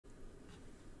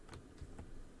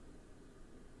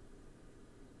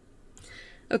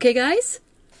Okay guys,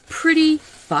 pretty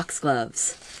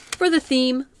foxgloves for the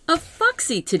theme of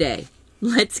Foxy today.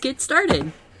 Let's get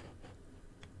started.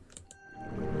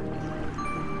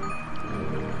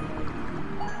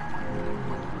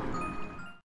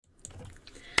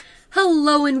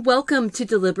 Hello and welcome to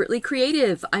Deliberately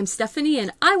Creative. I'm Stephanie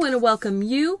and I want to welcome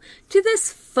you to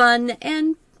this fun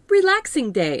and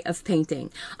relaxing day of painting.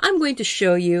 I'm going to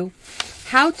show you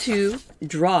how to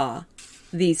draw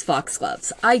these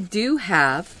foxgloves. I do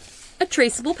have a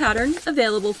traceable pattern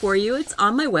available for you. It's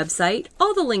on my website.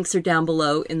 All the links are down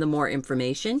below in the more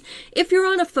information. If you're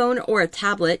on a phone or a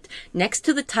tablet, next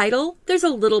to the title, there's a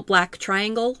little black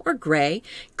triangle or gray.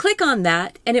 Click on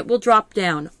that and it will drop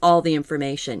down all the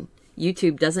information.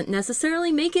 YouTube doesn't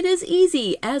necessarily make it as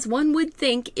easy as one would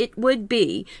think it would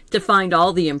be to find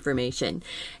all the information.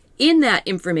 In that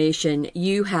information,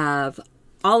 you have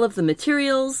all of the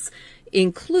materials,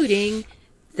 including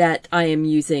that I am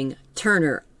using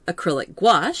Turner Acrylic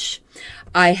Gouache.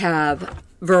 I have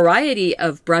variety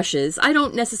of brushes. I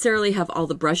don't necessarily have all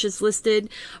the brushes listed,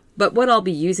 but what I'll be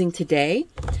using today,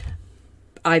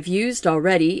 I've used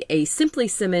already a Simply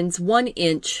Simmons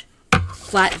 1-inch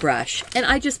flat brush, and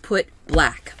I just put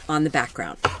black on the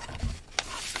background.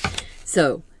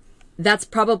 So that's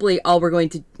probably all we're going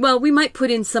to, well, we might put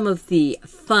in some of the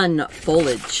fun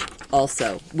foliage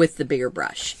also with the bigger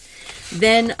brush.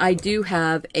 Then I do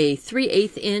have a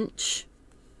 3/8 inch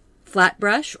flat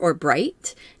brush or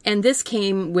bright, and this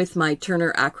came with my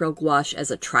Turner Acrylic Gouache as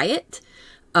a try it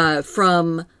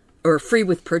free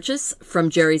with purchase from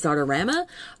Jerry's Artorama.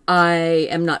 I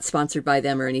am not sponsored by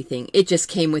them or anything. It just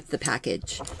came with the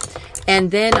package.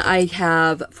 And then I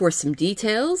have, for some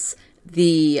details,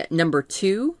 the number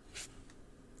 2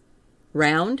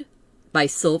 round by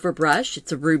Silver brush.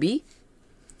 It's a ruby.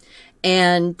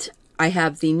 And I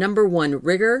have the number 1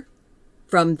 rigger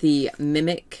from the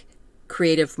Mimic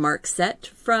Creative Mark set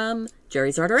from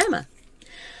Jerry's Artorama.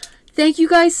 Thank you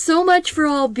guys so much for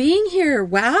all being here.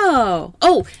 Wow.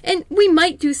 Oh, and we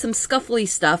might do some scuffly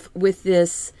stuff with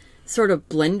this sort of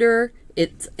blender.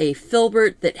 It's a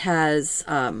filbert that has,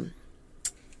 I'm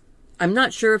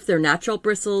not sure if they're natural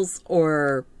bristles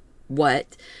or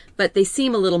what, but they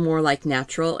seem a little more like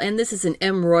natural. And this is an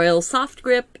M Royal soft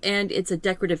grip, and it's a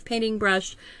decorative painting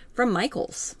brush from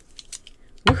Michaels.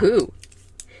 Woohoo.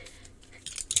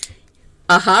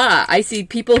 Aha, I see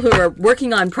people who are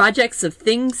working on projects of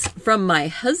things from my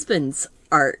husband's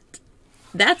art.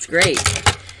 That's great.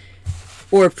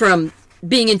 Or from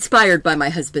being inspired by my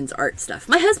husband's art stuff.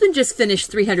 My husband just finished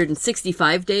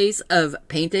 365 days of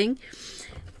painting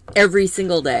every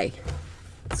single day.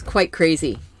 It's quite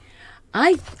crazy.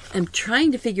 I am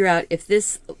trying to figure out if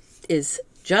this is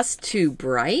just too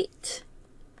bright.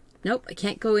 Nope, I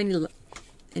can't go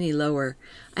any lower.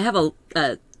 I have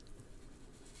a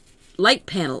light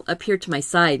panel up here to my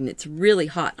side, and it's really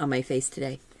hot on my face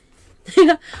today.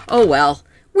 Oh well,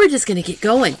 we're just going to get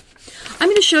going. I'm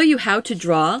going to show you how to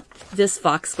draw this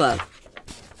foxglove.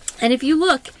 And if you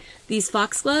look, these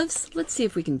foxgloves, let's see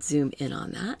if we can zoom in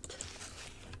on that.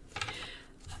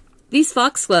 These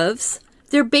foxgloves,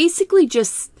 they're basically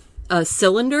just a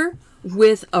cylinder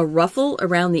with a ruffle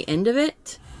around the end of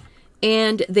it.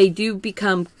 And they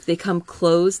come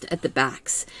closed at the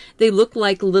backs. They look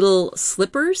like little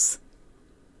slippers,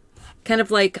 kind of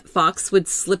like fox would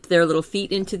slip their little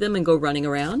feet into them and go running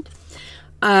around.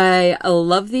 I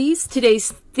love these.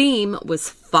 Today's theme was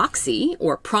Foxy,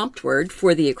 or prompt word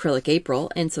for the Acrylic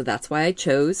April, and so that's why I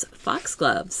chose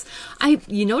foxgloves.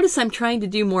 You notice I'm trying to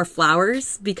do more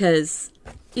flowers because,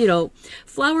 you know,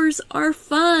 flowers are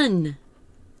fun.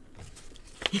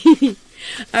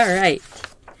 All right.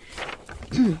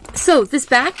 So this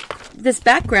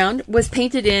background was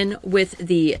painted in with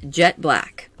the jet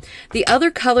black. The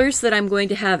other colors that I'm going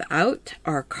to have out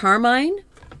are carmine,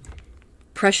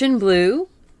 Prussian blue,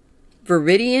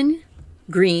 viridian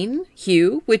green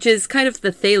hue, which is kind of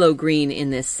the phthalo green in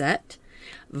this set,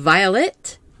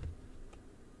 violet.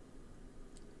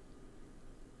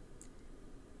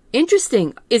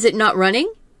 Interesting. Is it not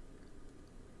running?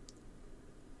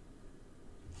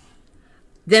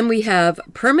 Then we have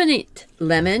permanent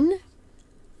lemon,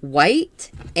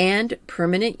 white, and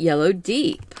permanent yellow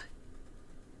deep.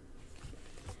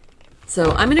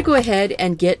 So I'm going to go ahead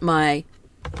and get my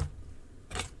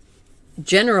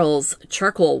General's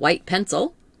charcoal white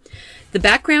pencil. The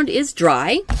background is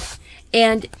dry,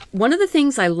 and one of the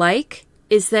things I like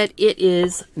is that it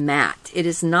is matte. It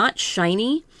is not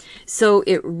shiny, so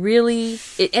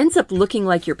it ends up looking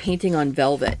like you're painting on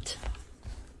velvet.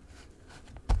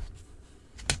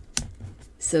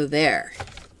 So there.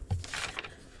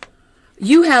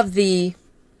 You have the,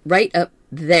 right up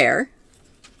there,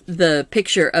 the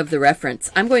picture of the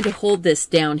reference. I'm going to hold this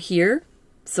down here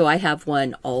so I have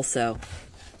one also.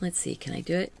 Let's see, can I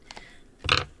do it?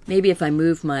 Maybe if I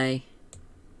move my,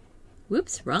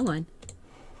 whoops, wrong one.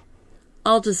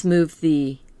 I'll just move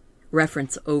the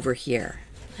reference over here.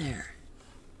 There.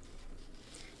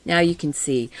 Now you can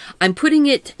see. I'm putting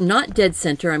it not dead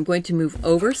center. I'm going to move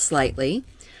over slightly.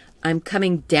 I'm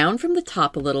coming down from the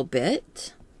top a little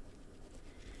bit.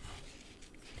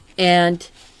 And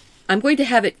I'm going to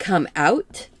have it come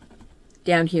out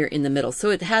down here in the middle. So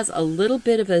it has a little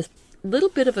bit of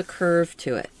a curve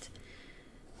to it.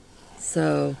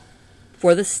 So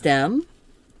for the stem,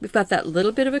 we've got that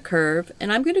little bit of a curve,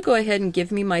 and I'm going to go ahead and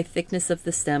give me my thickness of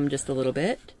the stem just a little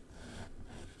bit.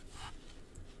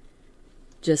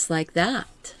 Just like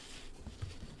that.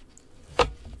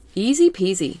 Easy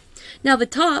peasy. Now the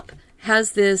top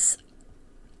has this,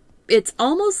 it's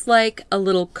almost like a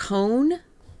little cone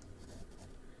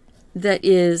that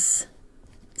is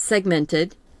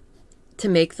segmented to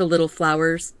make the little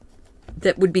flowers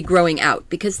that would be growing out,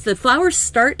 because the flowers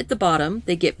start at the bottom,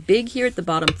 they get big here at the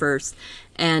bottom first,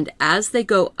 and as they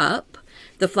go up,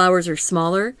 the flowers are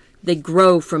smaller, they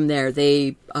grow from there,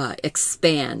 they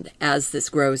expand as this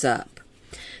grows up.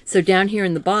 So down here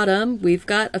in the bottom, we've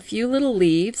got a few little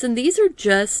leaves, and these are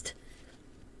just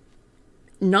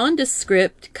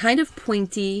nondescript, kind of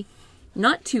pointy,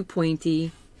 not too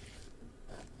pointy,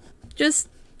 just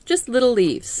little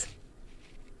leaves.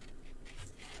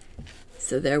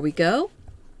 So there we go.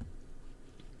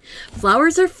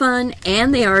 Flowers are fun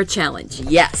and they are a challenge.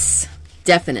 Yes,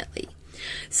 definitely.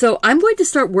 So I'm going to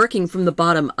start working from the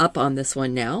bottom up on this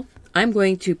one now. I'm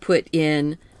going to put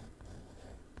in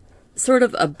sort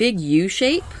of a big U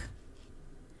shape.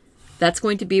 That's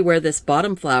going to be where this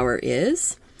bottom flower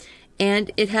is.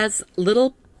 And it has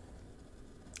little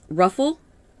ruffle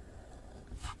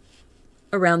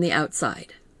around the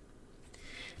outside.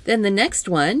 Then the next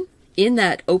one, in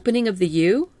that opening of the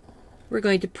U, we're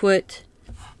going to put,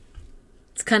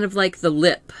 it's kind of like the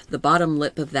lip, the bottom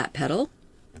lip of that petal.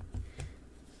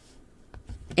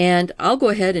 And I'll go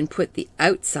ahead and put the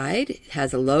outside. It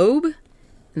has a lobe,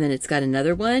 and then it's got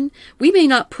another one. We may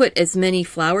not put as many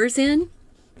flowers in,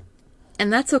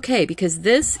 and that's okay, because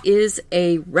this is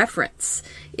a reference.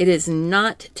 It is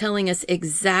not telling us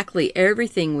exactly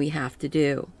everything we have to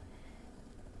do.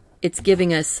 It's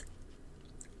giving us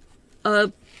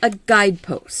a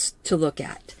guidepost to look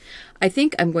at. I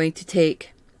think I'm going to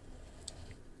take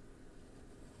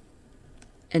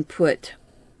and put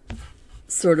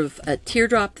sort of a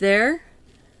teardrop there.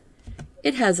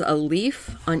 It has a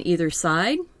leaf on either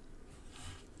side.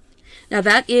 Now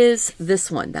that is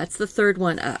this one. That's the third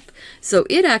one up. So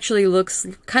it actually looks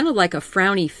kind of like a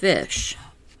frowny fish.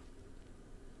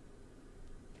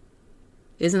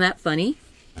 Isn't that funny?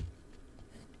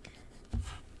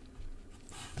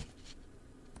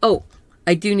 Oh,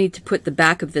 I do need to put the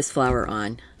back of this flower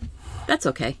on. That's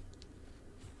okay.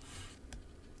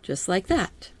 Just like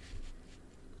that.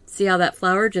 See how that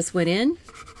flower just went in?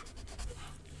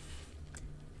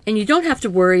 And you don't have to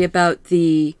worry about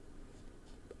the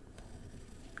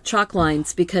chalk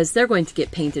lines because they're going to get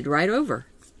painted right over.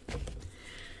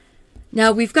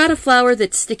 Now we've got a flower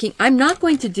that's sticking. I'm not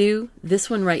going to do this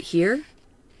one right here.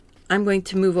 I'm going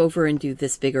to move over and do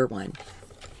this bigger one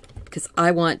because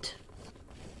I want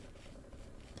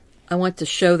to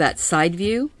show that side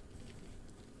view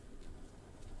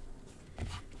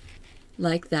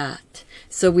like that.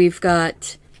 So we've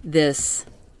got this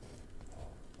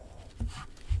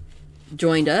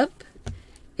joined up.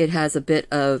 It has a bit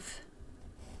of,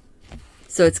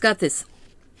 so it's got this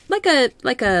like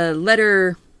a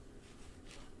letter,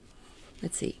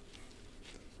 let's see,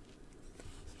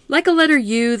 like a letter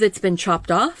U that's been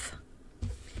chopped off,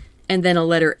 and then a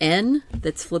letter N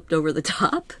that's flipped over the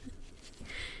top.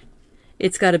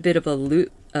 It's got a bit of a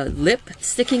lip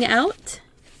sticking out,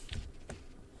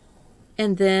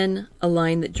 and then a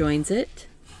line that joins it.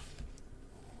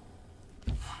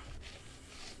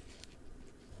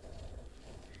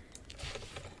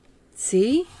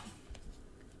 See?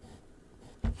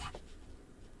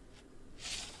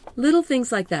 Little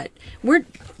things like that.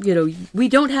 We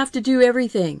don't have to do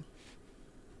everything.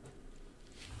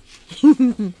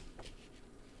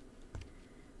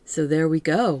 So there we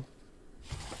go.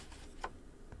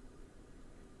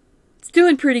 It's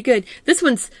doing pretty good. This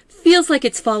one feels like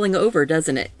it's falling over,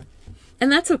 doesn't it?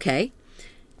 And that's okay.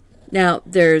 Now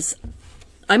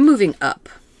I'm moving up.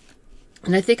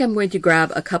 And I think I'm going to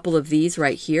grab a couple of these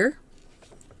right here.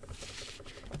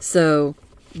 So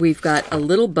we've got a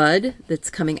little bud that's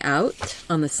coming out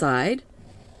on the side.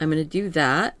 I'm going to do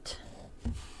that.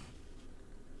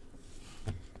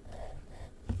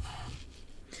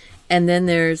 And then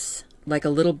there's like a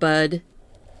little bud.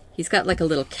 He's got like a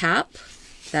little cap.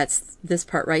 That's this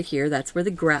part right here. That's where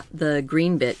the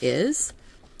green bit is.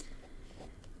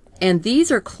 And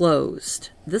these are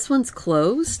closed. This one's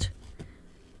closed.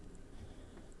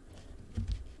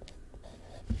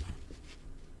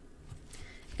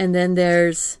 And then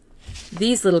there's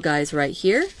these little guys right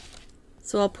here.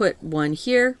 So I'll put one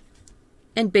here.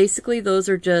 And basically those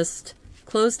are just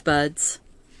closed buds.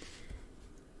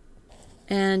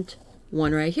 And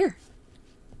one right here.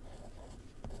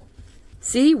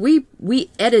 See, we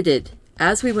edited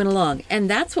as we went along. And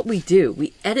that's what we do.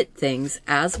 We edit things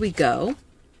as we go.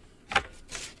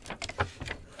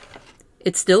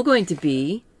 It's still going to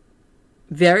be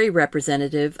very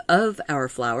representative of our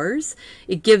flowers.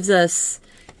 It gives us,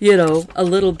 you know, a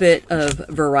little bit of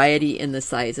variety in the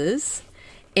sizes.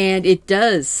 And it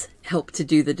does help to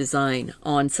do the design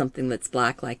on something that's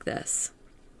black like this.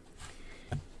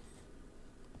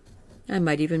 I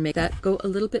might even make that go a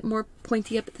little bit more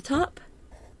pointy up at the top.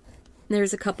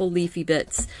 There's a couple leafy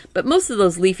bits, but most of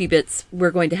those leafy bits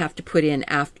we're going to have to put in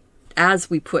as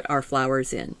we put our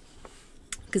flowers in.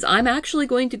 Because I'm actually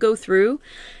going to go through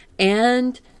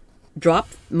and drop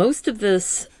most of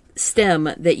this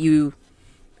stem that you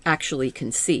actually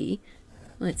can see.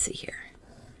 Let's see here.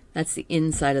 That's the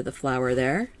inside of the flower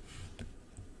there.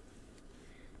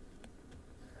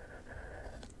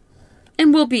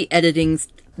 And we'll be editing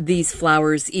these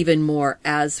flowers even more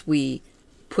as we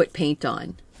put paint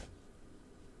on.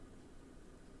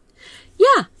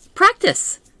 Yeah,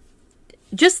 practice.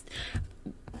 Just,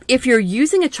 if you're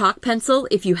using a chalk pencil,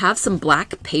 if you have some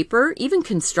black paper, even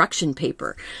construction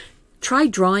paper, try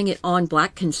drawing it on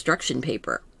black construction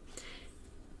paper.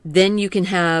 Then you can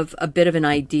have a bit of an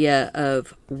idea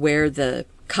of where the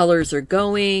colors are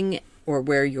going or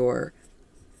where your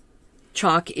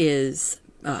chalk is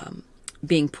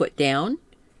being put down.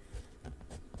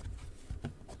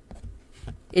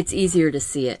 It's easier to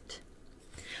see it.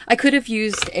 I could have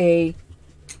used a,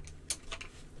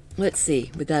 let's see,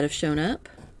 would that have shown up?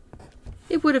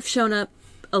 It would have shown up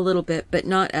a little bit, but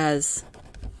not as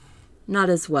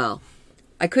well.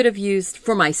 I could have used,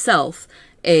 for myself,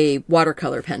 a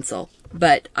watercolor pencil,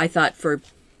 but I thought for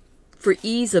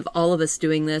ease of all of us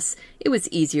doing this, it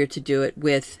was easier to do it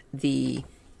with the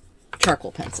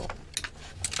charcoal pencil.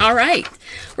 All right,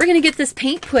 we're going to get this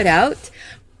paint put out.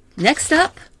 Next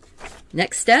step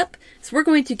is we're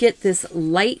going to get this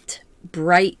light,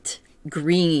 bright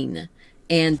green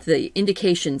and the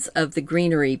indications of the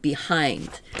greenery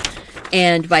behind.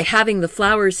 And by having the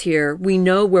flowers here, we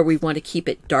know where we want to keep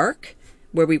it dark,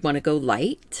 where we want to go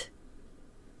light.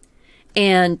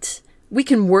 And we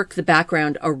can work the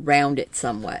background around it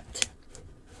somewhat.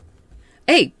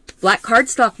 Hey, black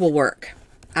cardstock will work.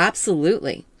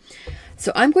 Absolutely.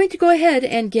 So I'm going to go ahead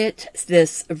and get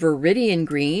this Viridian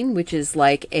green, which is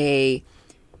like a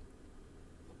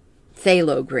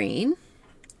phthalo green.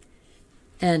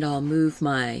 And I'll move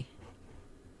my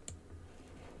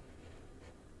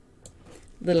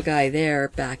little guy there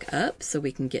back up so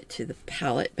we can get to the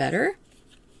palette better.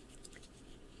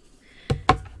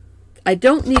 I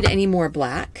don't need any more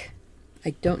black.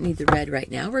 I don't need the red right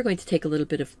now. We're going to take a little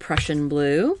bit of Prussian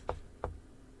blue.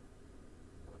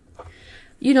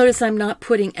 You notice I'm not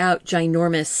putting out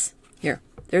ginormous, here,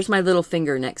 there's my little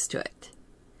finger next to it.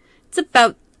 It's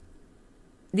about,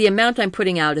 the amount I'm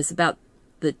putting out is about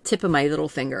the tip of my little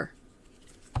finger.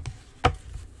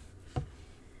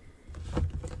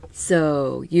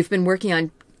 So you've been working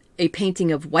on a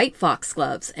painting of white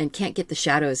foxgloves and can't get the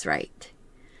shadows right.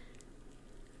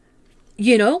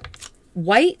 You know,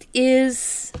 white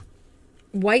is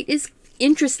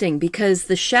interesting because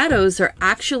the shadows are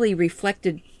actually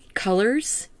reflected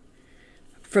colors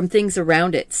from things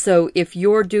around it. So if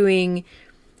you're doing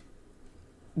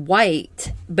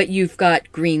white, but you've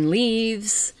got green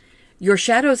leaves, your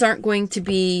shadows aren't going to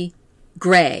be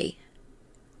gray,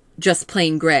 just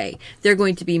plain gray. They're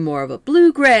going to be more of a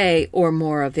blue gray or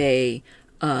more of a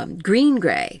green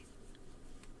gray.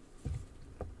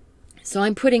 So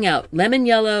I'm putting out lemon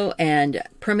yellow and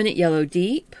permanent yellow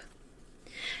deep.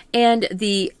 And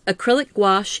the acrylic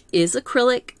gouache is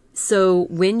acrylic. So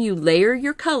when you layer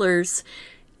your colors,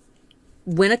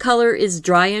 when a color is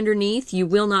dry underneath, you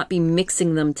will not be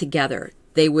mixing them together.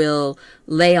 They will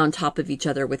lay on top of each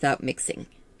other without mixing.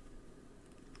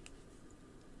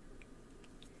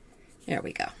 There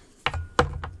we go.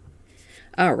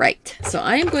 All right, so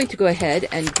I am going to go ahead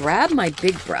and grab my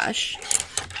big brush.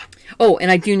 Oh,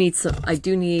 and I do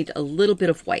need a little bit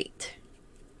of white.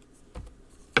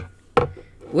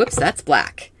 Whoops, that's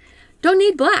black. Don't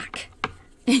need black.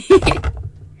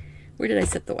 Where did I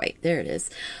set the white? There it is.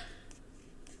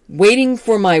 Waiting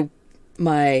for my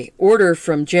my order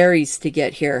from Jerry's to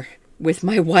get here with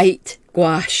my white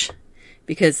gouache,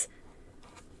 because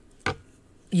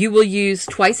you will use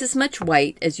twice as much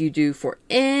white as you do for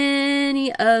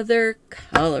any other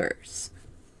colors.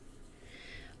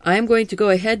 I'm going to go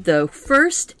ahead though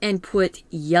first and put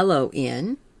yellow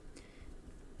in.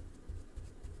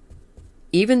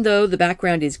 Even though the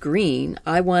background is green,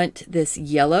 I want this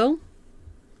yellow,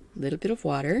 a little bit of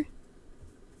water,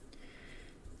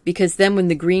 because then when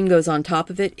the green goes on top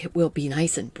of it, it will be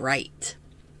nice and bright.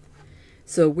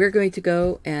 So we're going to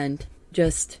go and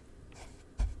just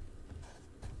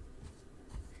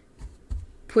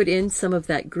put in some of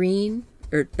that green,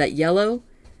 or that yellow,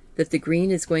 that the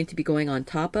green is going to be going on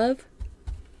top of,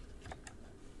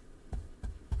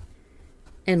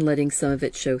 and letting some of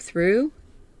it show through.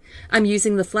 I'm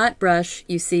using the flat brush,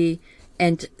 you see,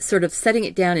 and sort of setting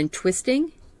it down and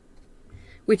twisting,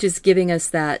 which is giving us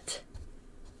that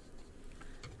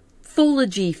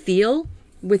foliagey feel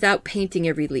without painting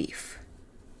every leaf.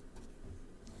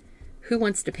 Who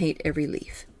wants to paint every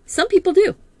leaf? Some people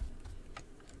do.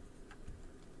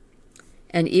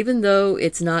 And even though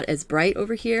it's not as bright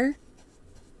over here,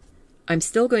 I'm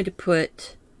still going to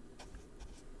put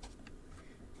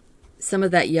some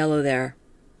of that yellow there.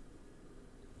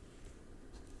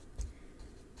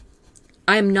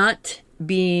 I'm not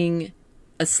being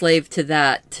a slave to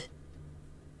that,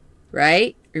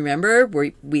 right? Remember,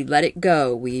 we let it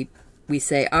go. We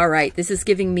say, all right, this is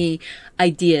giving me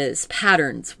ideas,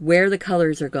 patterns, where the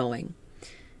colors are going.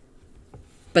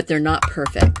 But they're not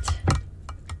perfect.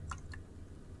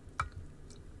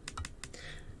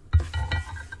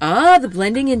 Ah, the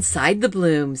blending inside the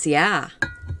blooms. Yeah,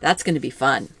 that's going to be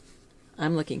fun.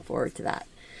 I'm looking forward to that.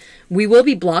 We will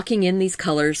be blocking in these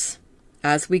colors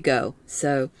as we go.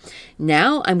 So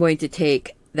now I'm going to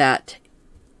take that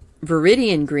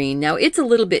Viridian green. Now it's a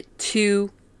little bit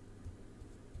too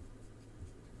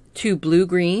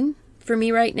blue-green for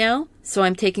me right now. So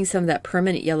I'm taking some of that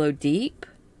Permanent Yellow Deep,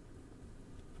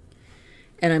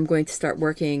 and I'm going to start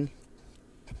working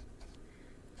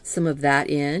some of that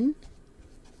in.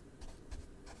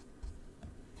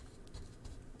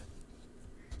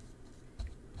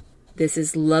 This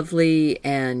is lovely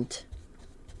and,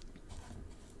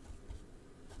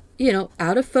 you know,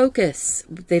 out of focus.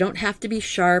 They don't have to be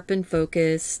sharp and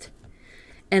focused.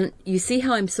 And you see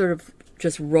how I'm sort of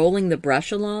just rolling the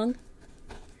brush along?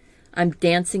 I'm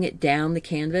dancing it down the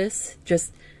canvas,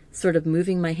 just sort of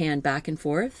moving my hand back and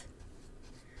forth.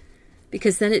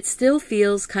 Because then it still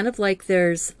feels kind of like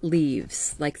there's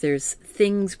leaves, like there's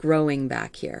things growing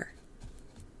back here.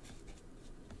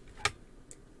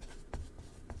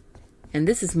 And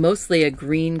this is mostly a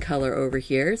green color over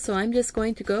here, so I'm just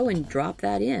going to go and drop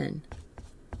that in.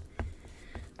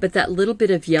 But that little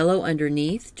bit of yellow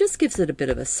underneath just gives it a bit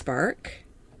of a spark.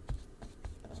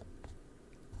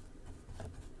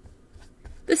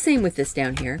 The same with this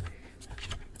down here.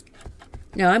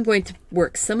 Now I'm going to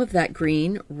work some of that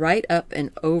green right up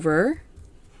and over,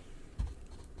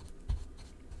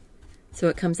 so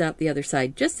it comes out the other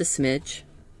side just a smidge.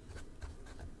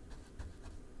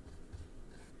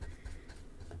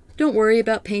 Don't worry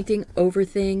about painting over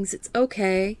things. It's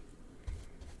okay.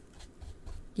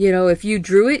 You know, if you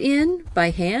drew it in by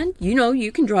hand, you know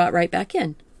you can draw it right back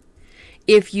in.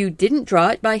 If you didn't draw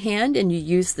it by hand and you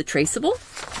use the traceable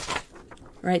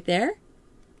right there,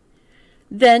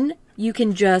 then you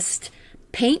can just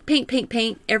paint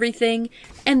everything,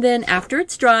 and then after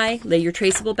it's dry, lay your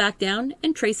traceable back down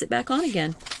and trace it back on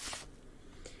again.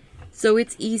 So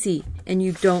it's easy, and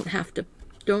you don't have to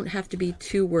be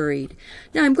too worried.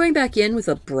 Now I'm going back in with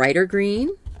a brighter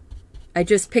green. I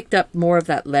just picked up more of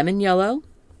that lemon yellow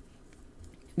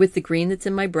with the green that's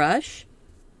in my brush.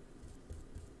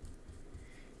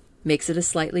 Makes it a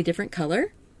slightly different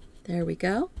color. There we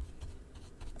go.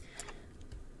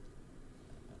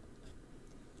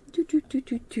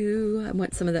 I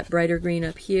want some of that brighter green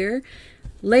up here.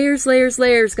 Layers, layers,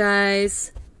 layers,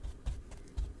 guys.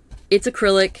 It's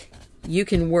acrylic. You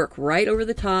can work right over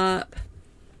the top.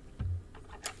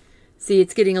 See,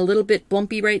 it's getting a little bit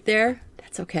bumpy right there.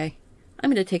 That's okay. I'm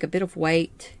going to take a bit of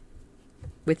white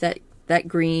with that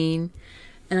green,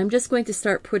 and I'm just going to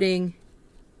start putting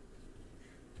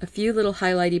a few little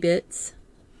highlighty bits.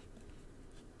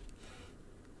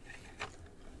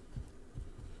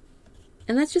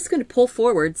 And that's just going to pull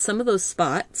forward some of those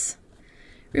spots.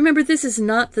 Remember, this is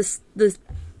not this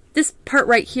part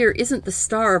right here isn't the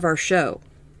star of our show.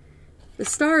 The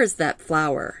star is that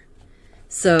flower.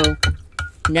 So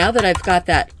now that I've got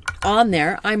that on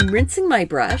there, I'm rinsing my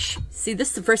brush. See, this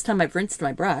is the first time I've rinsed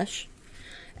my brush.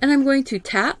 And I'm going to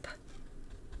tap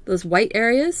those white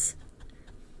areas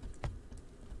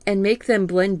and make them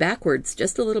blend backwards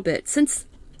just a little bit. Since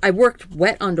I worked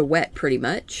wet onto wet pretty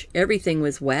much, everything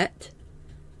was wet.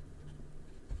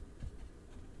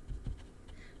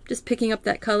 Just picking up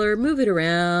that color, move it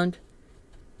around.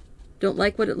 Don't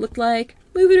like what it looked like?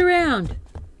 Move it around.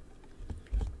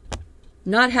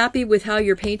 Not happy with how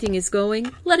your painting is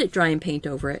going? Let it dry and paint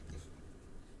over it.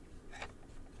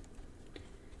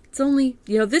 It's only,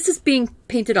 you know, this is being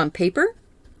painted on paper,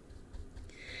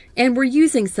 and we're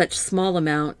using such small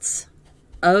amounts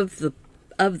of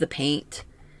the paint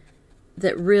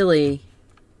that really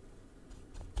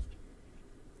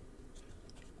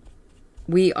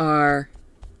we are.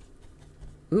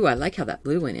 Ooh, I like how that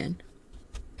blue went in.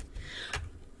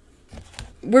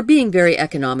 We're being very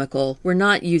economical. We're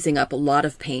not using up a lot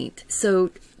of paint.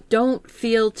 So don't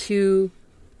feel too,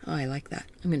 oh, I like that.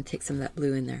 I'm going to take some of that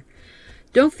blue in there.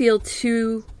 Don't feel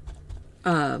too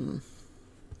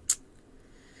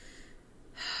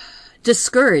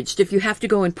discouraged if you have to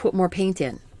go and put more paint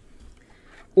in,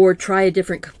 or try a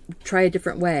different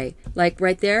way. Like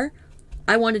right there,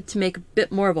 I wanted to make a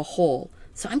bit more of a hole.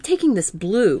 So I'm taking this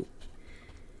blue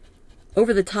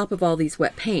over the top of all these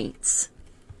wet paints.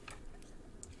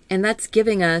 And that's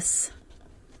giving us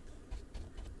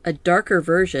a darker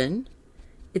version.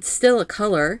 It's still a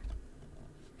color,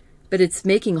 but it's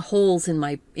making holes in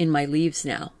my leaves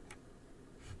now.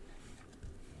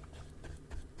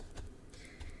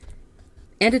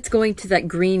 And it's going to that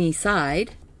greeny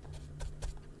side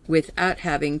without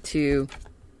having to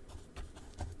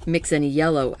mix any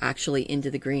yellow actually into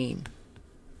the green.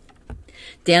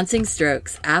 Dancing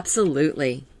strokes,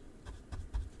 absolutely.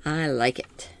 I like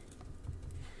it.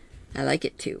 I like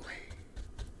it too.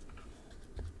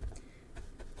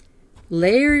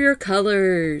 Layer your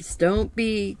colors. Don't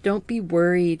be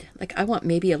worried. Like, I want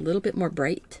maybe a little bit more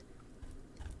bright.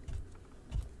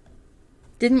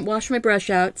 Didn't wash my brush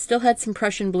out. Still had some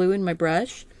Prussian blue in my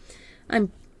brush.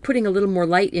 I'm putting a little more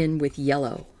light in with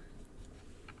yellow.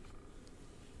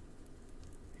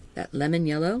 That lemon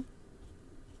yellow.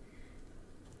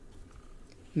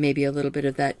 Maybe a little bit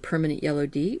of that permanent yellow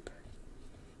deep.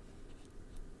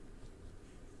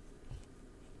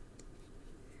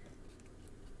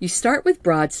 You start with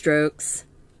broad strokes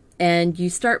and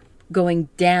you start going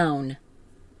down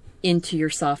into your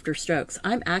softer strokes.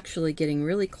 I'm actually getting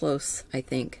really close, I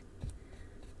think,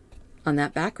 on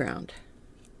that background.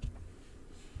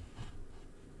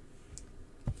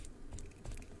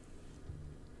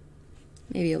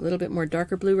 Maybe a little bit more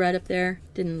darker blue right up there.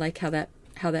 Didn't like how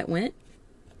that went.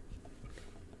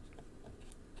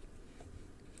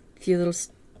 A few little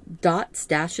dots,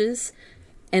 dashes.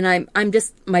 And I'm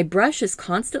just, my brush is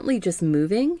constantly just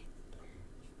moving.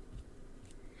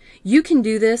 You can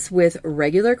do this with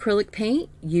regular acrylic paint.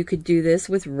 You could do this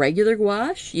with regular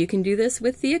gouache. You can do this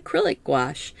with the acrylic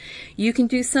gouache. You can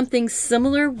do something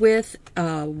similar with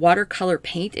watercolor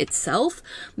paint itself,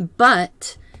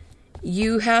 but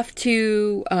you have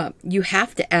to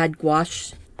add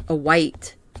gouache, a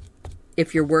white,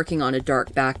 if you're working on a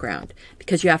dark background,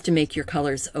 because you have to make your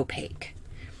colors opaque.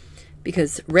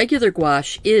 Because regular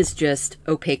gouache is just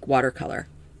opaque watercolor.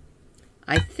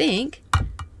 I think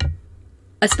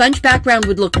a sponge background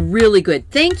would look really good.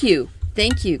 Thank you,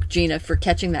 Gina, for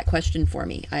catching that question for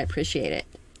me. I appreciate it.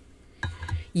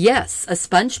 Yes, a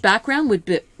sponge background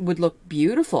would look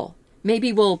beautiful.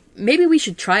 Maybe we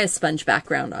should try a sponge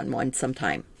background on one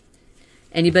sometime.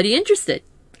 Anybody interested?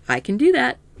 I can do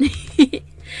that.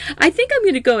 I think I'm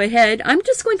going to go ahead. I'm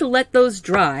just going to let those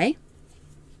dry.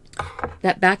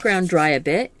 That background dry a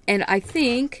bit, and I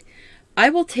think I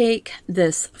will take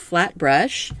this flat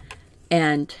brush,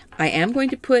 and I am going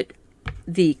to put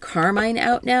the carmine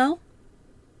out now,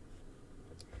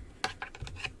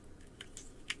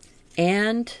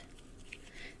 and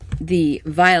the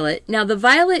violet. Now the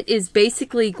violet is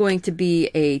basically going to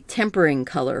be a tempering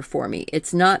color for me.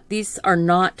 It's not, these are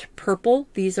not purple,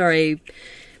 these are a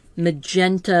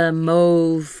magenta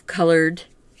mauve colored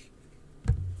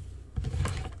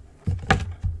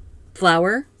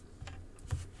flower.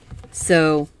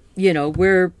 So, you know,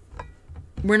 we're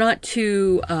not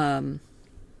too,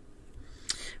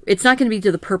 it's not going to be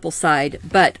to the purple side,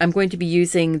 but I'm going to be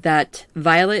using that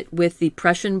violet with the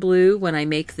Prussian blue when I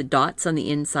make the dots on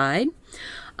the inside.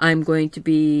 I'm going to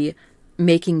be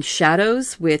making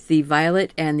shadows with the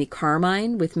violet and the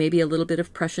carmine with maybe a little bit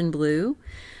of Prussian blue.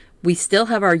 We still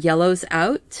have our yellows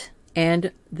out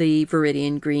and the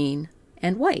Viridian green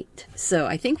and white. So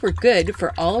I think we're good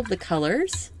for all of the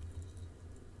colors.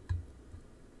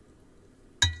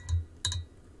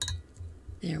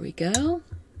 There we go.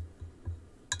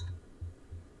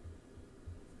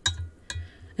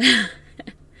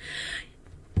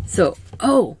 So,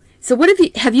 oh, So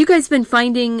have you guys been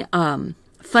finding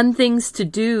fun things to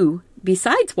do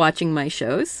besides watching my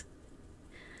shows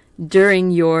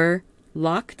during your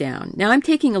lockdown? Now I'm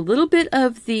taking a little bit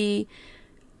of the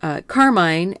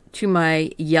carmine to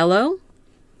my yellow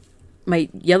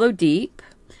deep,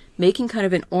 making kind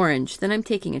of an orange. Then I'm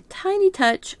taking a tiny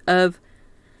touch of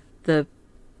the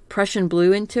Prussian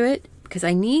blue into it because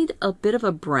I need a bit of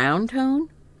a brown tone.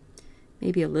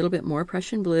 Maybe a little bit more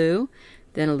Prussian blue,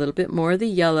 then a little bit more of the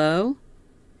yellow.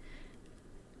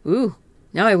 Ooh,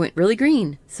 now I went really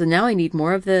green. So now I need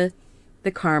more of the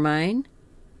carmine.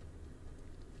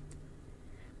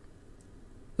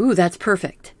 Ooh, that's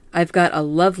perfect. I've got a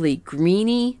lovely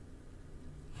greeny.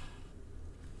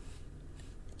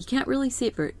 You can't really see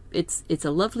it, but it's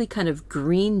a lovely kind of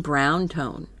green-brown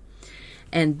tone.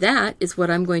 And that is what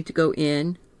I'm going to go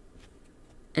in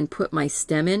and put my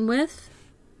stem in with.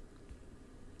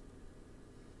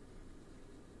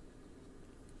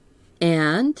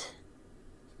 And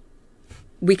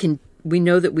we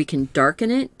know that we can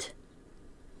darken it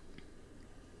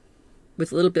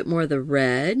with a little bit more of the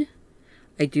red.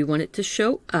 I do want it to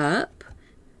show up.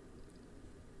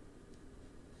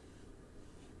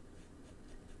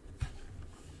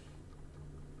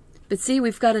 But see,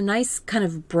 we've got a nice kind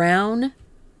of brown.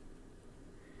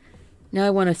 Now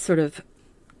I want to sort of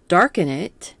darken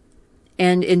it.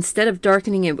 And instead of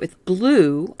darkening it with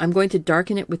blue, I'm going to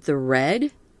darken it with the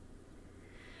red,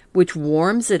 which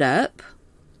warms it up,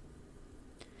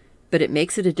 but it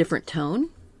makes it a different tone.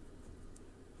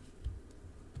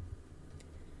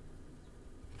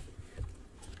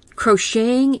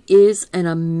 Crocheting is an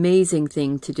amazing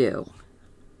thing to do.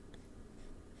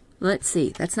 Let's see,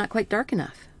 that's not quite dark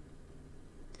enough.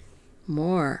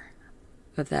 More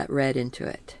of that red into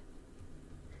it.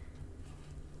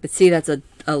 But see, that's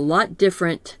a lot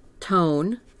different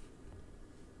tone.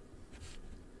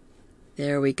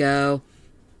 There we go.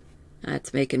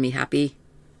 That's making me happy.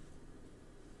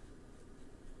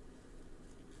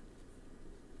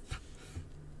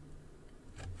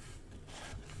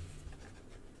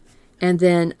 And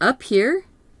then up here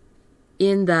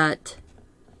in that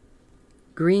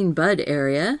green bud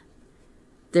area,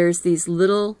 there's these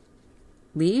little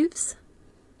leaves.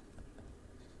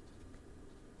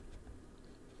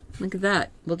 Look at that.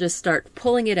 We'll just start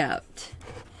pulling it out.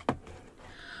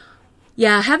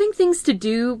 Yeah, having things to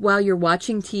do while you're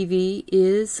watching TV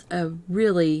is a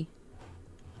really,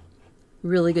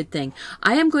 really good thing.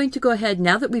 I am going to go ahead,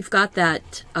 now that we've got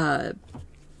that, now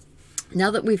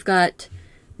that we've got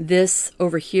this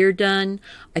over here done,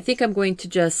 I think I'm going to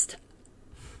just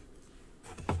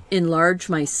enlarge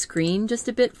my screen just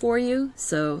a bit for you.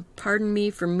 So pardon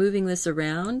me for moving this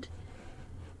around.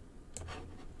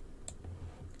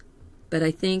 But I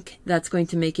think that's going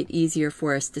to make it easier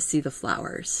for us to see the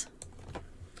flowers.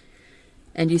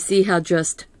 And you see how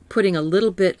just putting a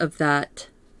little bit of that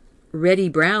reddy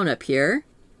brown up here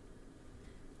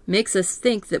makes us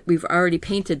think that we've already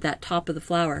painted that top of the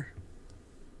flower.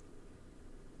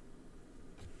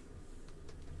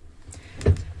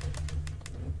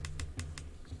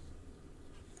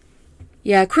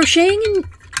 Yeah, crocheting, and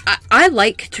I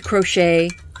like to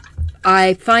crochet.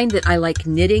 I find that I like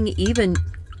knitting, even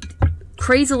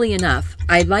crazily enough.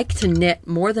 I like to knit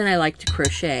more than I like to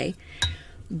crochet,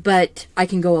 but I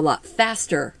can go a lot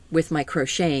faster with my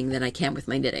crocheting than I can with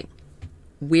my knitting.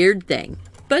 Weird thing,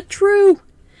 but true.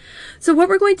 So what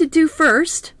we're going to do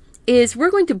first is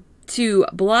we're going to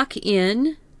block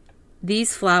in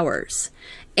these flowers.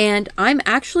 And I'm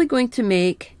actually going to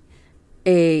make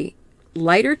a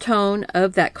lighter tone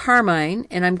of that carmine,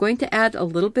 and I'm going to add a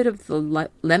little bit of the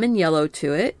lemon yellow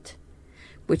to it,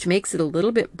 which makes it a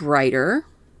little bit brighter,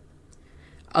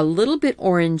 a little bit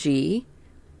orangey,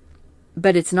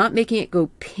 but it's not making it go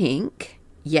pink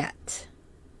yet.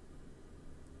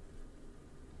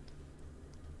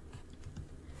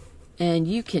 And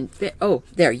you can fit, oh,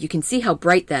 there, you can see how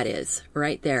bright that is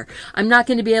right there. I'm not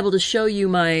going to be able to show you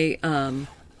my, well,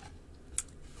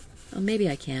 maybe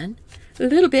I can, a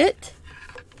little bit.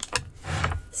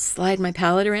 Slide my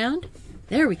palette around.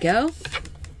 There we go.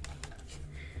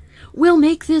 We'll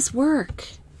make this work.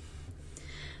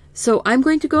 So I'm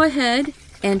going to go ahead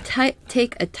and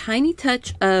take a tiny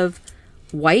touch of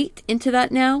white into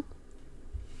that now.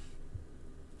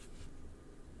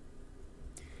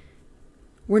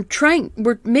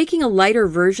 We're making a lighter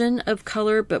version of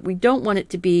color, but we don't want it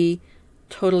to be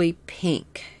totally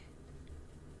pink.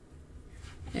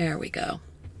 There we go.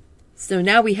 So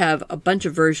now we have a bunch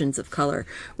of versions of color.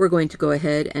 We're going to go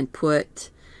ahead and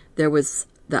put, there was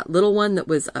that little one that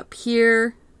was up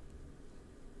here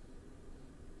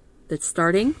that's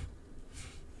starting.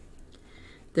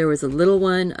 There was a little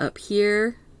one up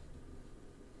here.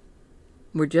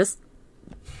 We're just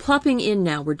plopping in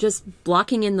now. We're just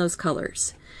blocking in those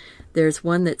colors. There's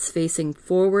one that's facing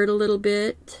forward a little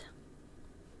bit.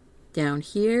 Down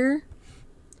here.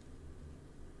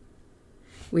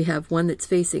 We have one that's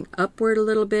facing upward a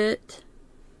little bit.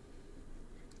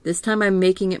 This time I'm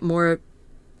making it more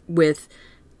with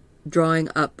drawing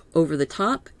up over the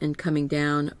top and coming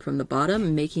down from the bottom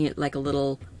and making it like a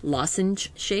little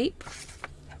lozenge shape.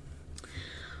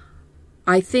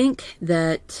 I think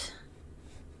that,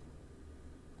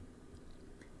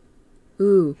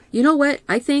 ooh, you know what?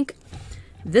 I think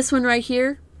this one right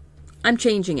here, I'm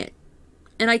changing it.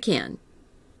 And I can.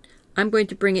 I'm going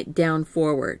to bring it down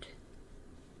forward.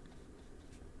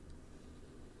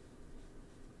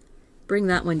 Bring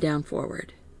that one down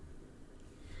forward.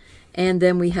 And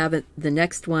then we have the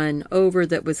next one over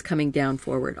that was coming down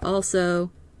forward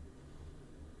also.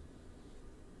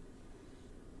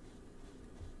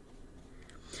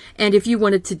 And if you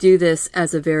wanted to do this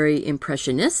as a very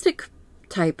impressionistic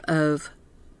type of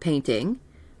painting,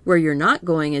 where you're not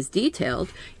going as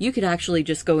detailed, you could actually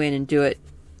just go in and do it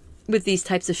with these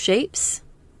types of shapes.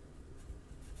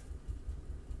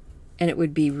 And it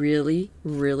would be really,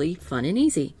 really fun and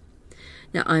easy.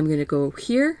 Now I'm going to go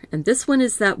here, and this one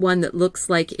is that one that looks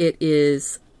like it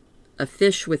is a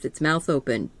fish with its mouth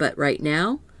open, but right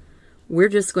now we're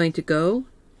just going to go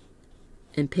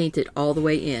and paint it all the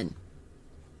way in.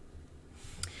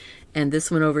 And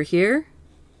this one over here,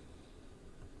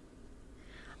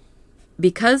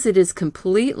 because it is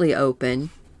completely open,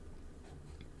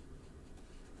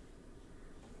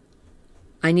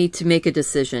 I need to make a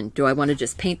decision. Do I want to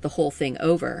just paint the whole thing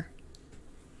over?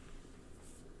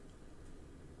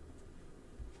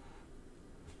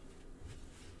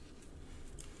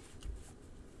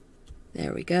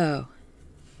 There we go.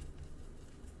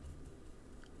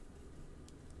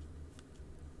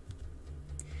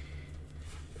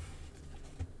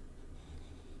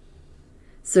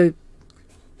 So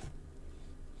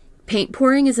paint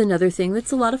pouring is another thing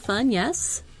that's a lot of fun,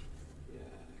 yes? Yeah,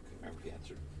 I can remember the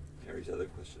answer to Mary's other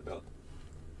question about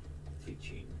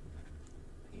teaching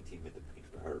painting with a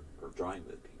paintbrush or drawing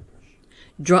with a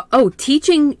paintbrush.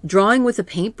 Teaching drawing with a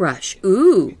paintbrush.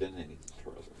 Ooh. Have you done any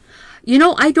tutorials? You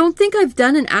know, I don't think I've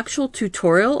done an actual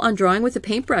tutorial on drawing with a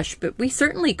paintbrush, but we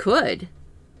certainly could.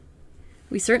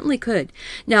 We certainly could.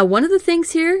 Now, one of the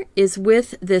things here is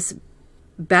with this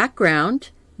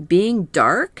background being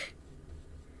dark,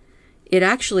 it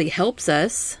actually helps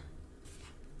us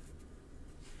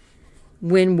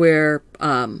when we're,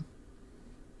 now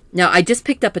I just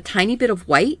picked up a tiny bit of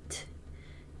white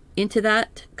into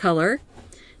that color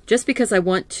just because I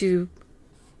want to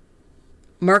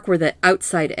mark where the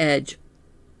outside edge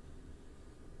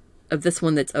of this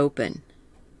one that's open.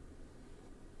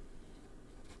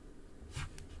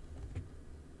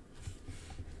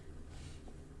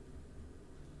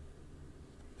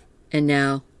 And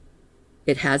now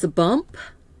it has a bump,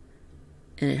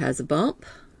 and it has a bump,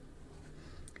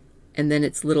 and then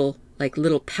it's little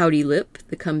pouty lip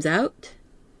that comes out,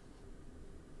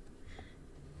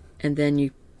 and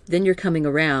then you're coming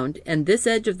around, and this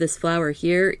edge of this flower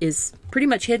here is pretty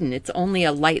much hidden. It's only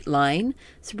a light line,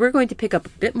 so we're going to pick up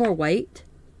a bit more white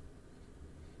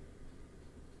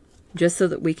just so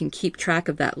that we can keep track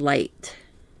of that light.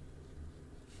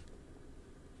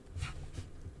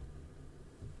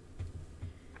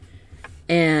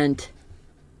 And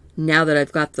now that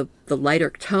I've got the lighter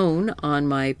tone on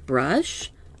my brush,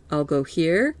 I'll go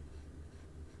here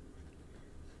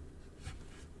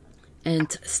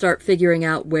and start figuring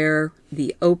out where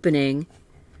the opening,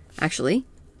 actually,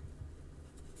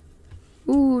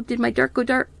 ooh, did my dark go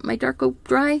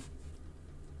dry?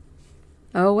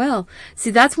 Oh well. See,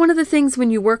 that's one of the things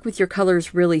when you work with your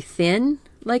colors really thin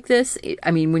like this,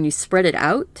 when you spread it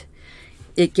out,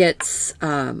 it gets,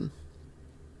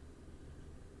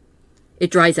 it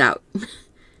dries out.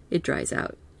 It dries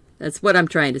out. That's what I'm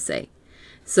trying to say.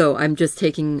 So I'm just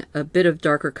taking a bit of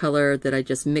darker color that I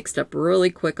just mixed up really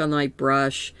quick on my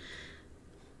brush,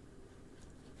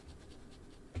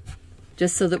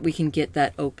 just so that we can get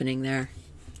that opening there.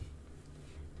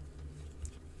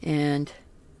 And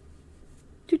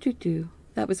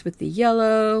that was with the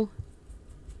yellow.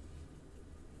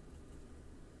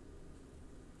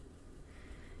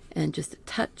 And just a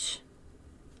touch.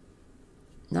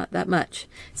 Not that much.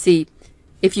 See,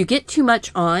 if you get too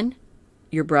much on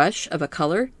your brush of a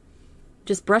color,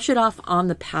 just brush it off on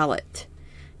the palette.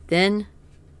 Then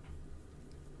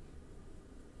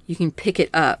you can pick it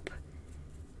up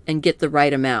and get the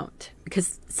right amount,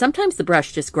 because sometimes the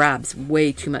brush just grabs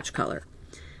way too much color.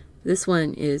 This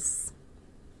one is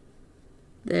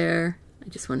there. I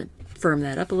just want to firm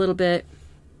that up a little bit.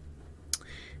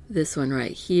 This one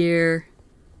right here.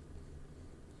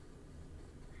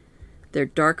 They're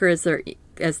darker as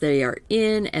they are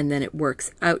in, and then it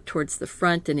works out towards the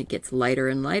front and it gets lighter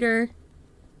and lighter.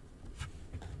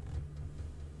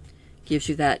 Gives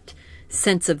you that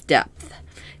sense of depth.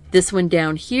 This one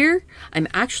down here, I'm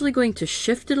actually going to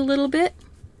shift it a little bit.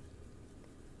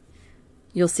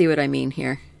 You'll see what I mean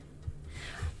here.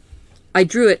 I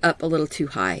drew it up a little too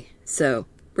high, so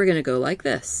we're going to go like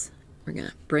this. We're going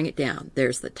to bring it down.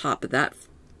 There's the top of that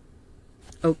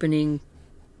opening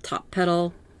top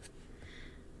petal.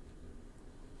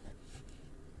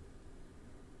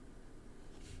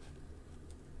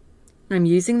 I'm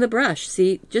using the brush.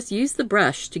 See, just use the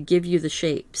brush to give you the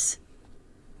shapes.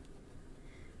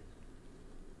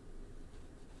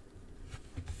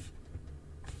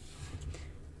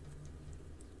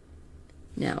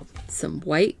 Now, some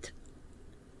white.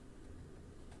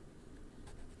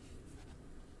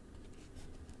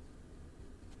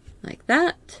 Like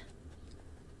that.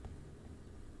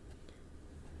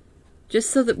 Just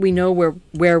so that we know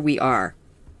where we are.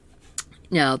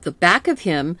 Now, the back of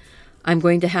him, I'm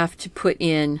going to have to put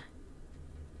in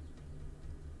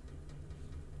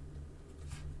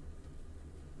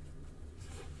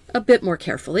a bit more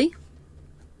carefully.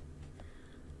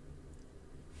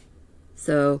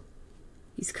 So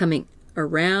he's coming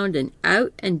around and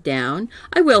out and down.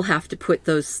 I will have to put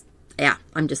those, yeah,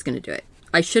 I'm just going to do it.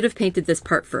 I should have painted this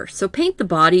part first. So paint the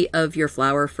body of your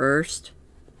flower first.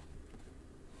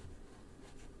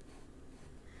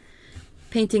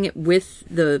 Painting it with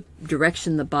the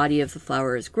direction the body of the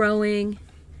flower is growing.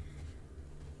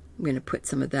 I'm going to put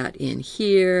some of that in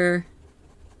here.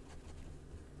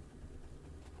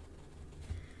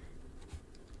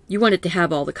 You want it to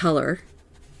have all the color.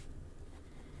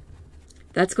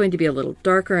 That's going to be a little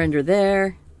darker under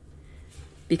there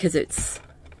because it's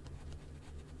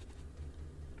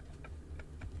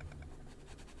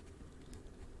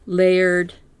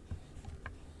layered.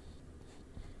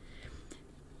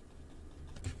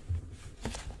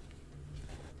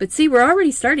 But see, we're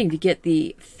already starting to get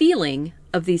the feeling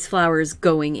of these flowers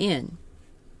going in.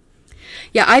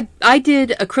 Yeah, I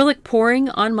did acrylic pouring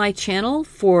on my channel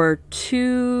for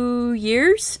 2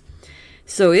 years.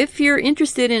 So if you're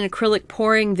interested in acrylic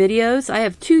pouring videos, I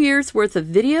have 2 years worth of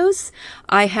videos.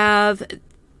 I have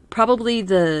probably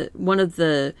one of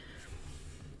the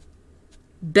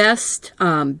best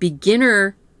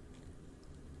beginner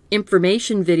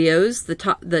information videos,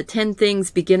 the 10 things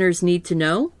beginners need to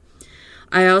know.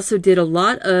 I also did a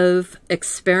lot of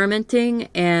experimenting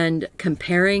and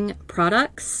comparing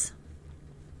products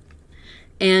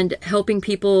and helping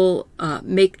people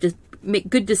make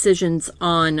good decisions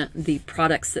on the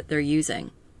products that they're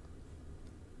using.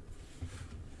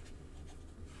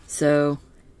 So,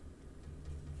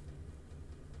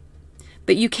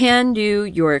 but you can do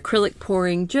your acrylic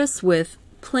pouring just with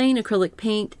plain acrylic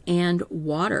paint and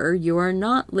water. You are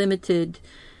not limited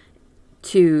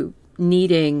to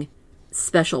needing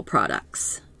special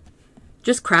products.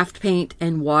 Just craft paint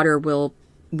and water will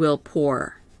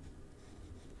pour.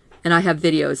 And I have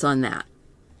videos on that.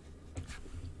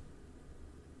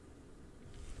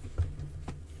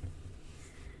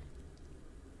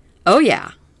 Oh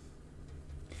yeah.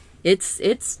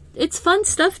 It's fun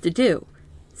stuff to do.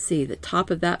 See, the top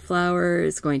of that flower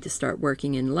is going to start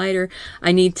working in lighter.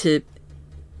 I need to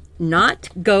not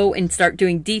go and start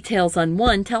doing details on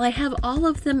one till I have all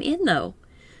of them in though.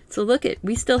 So look at,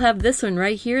 we still have this one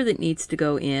right here that needs to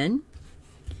go in.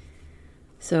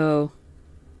 So,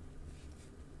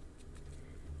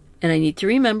 and I need to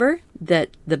remember that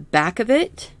the back of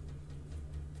it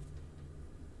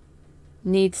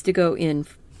needs to go in.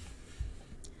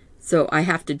 So I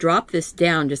have to drop this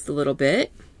down just a little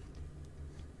bit.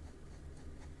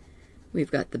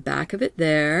 We've got the back of it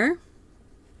there.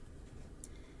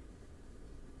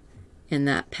 And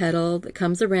that petal that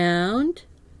comes around.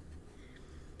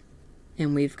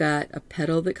 And we've got a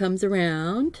petal that comes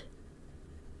around.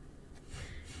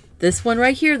 This one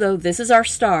right here, though, this is our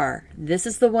star. This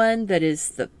is the one that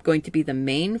is going to be the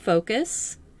main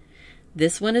focus.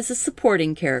 This one is a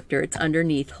supporting character. It's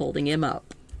underneath holding him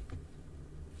up.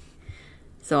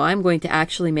 So I'm going to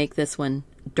actually make this one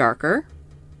darker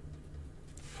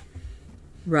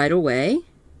right away.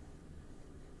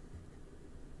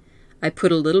 I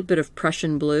put a little bit of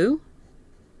Prussian blue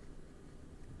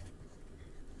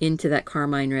into that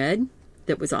carmine red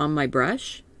that was on my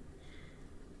brush,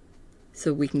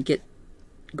 so we can get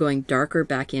going darker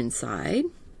back inside.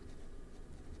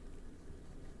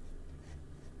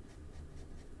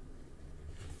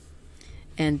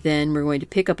 And then we're going to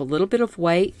pick up a little bit of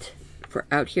white for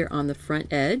out here on the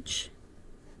front edge.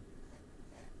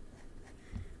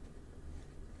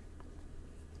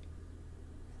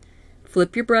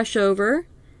 flip your brush over.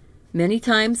 Many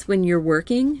times when you're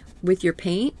working with your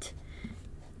paint,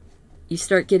 you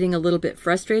start getting a little bit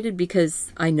frustrated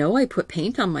because I know I put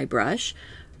paint on my brush.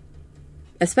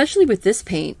 Especially with this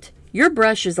paint, your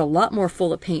brush is a lot more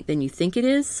full of paint than you think it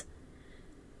is.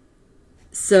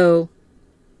 So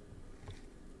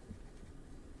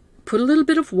put a little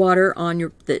bit of water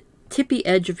on the tippy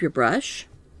edge of your brush,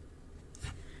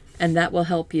 and that will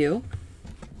help you.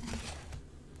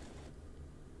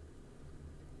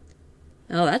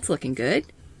 Oh, that's looking good.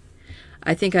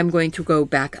 I think I'm going to go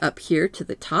back up here to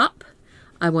the top.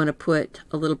 I want to put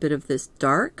a little bit of this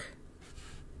dark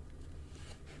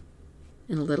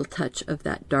and a little touch of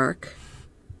that dark.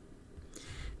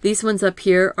 These ones up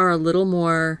here are a little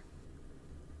more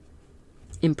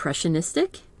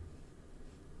impressionistic.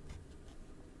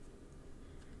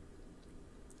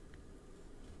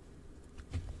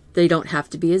 They don't have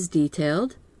to be as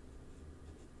detailed.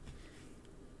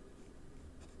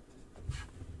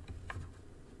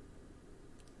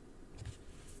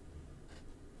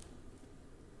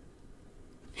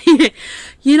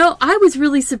 You know, I was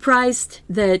really surprised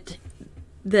that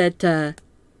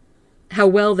how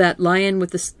well that lion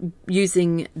with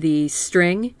using the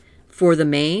string for the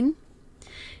mane.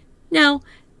 Now,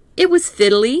 it was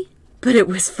fiddly, but it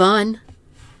was fun.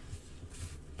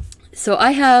 So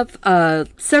I have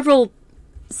several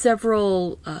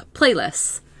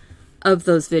playlists of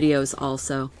those videos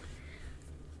also.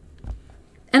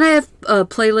 And I have a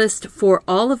playlist for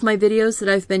all of my videos that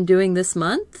I've been doing this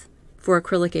month for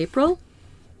Acrylic April.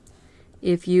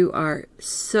 If you are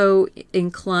so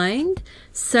inclined,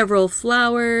 several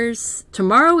flowers.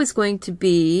 Tomorrow is going to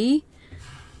be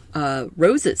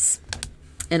roses.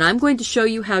 And I'm going to show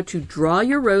you how to draw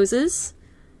your roses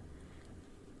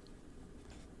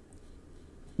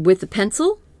with a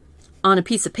pencil on a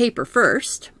piece of paper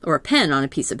first, or a pen on a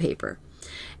piece of paper.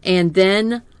 And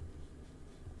then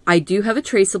I do have a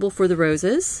traceable for the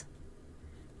roses.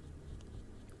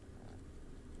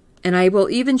 And I will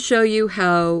even show you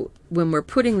how, when we're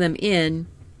putting them in,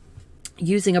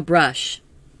 using a brush.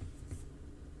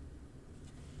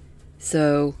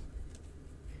 So,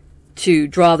 to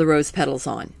draw the rose petals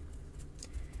on.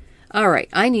 All right,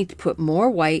 I need to put more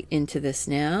white into this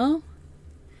now.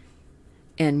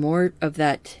 And more of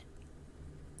that,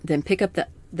 then pick up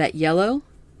that yellow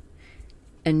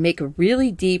and make a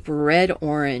really deep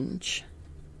red-orange.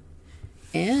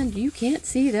 And you can't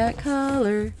see that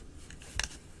color.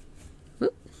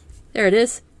 There it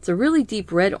is. It's a really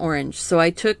deep red-orange. So I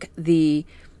took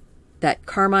that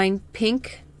carmine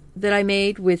pink that I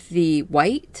made with the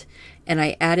white, and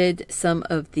I added some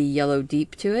of the yellow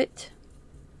deep to it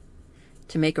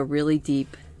to make a really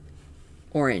deep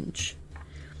orange.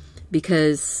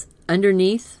 Because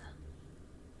underneath,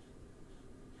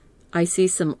 I see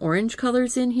some orange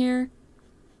colors in here.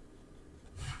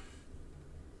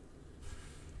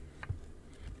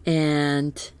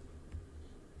 And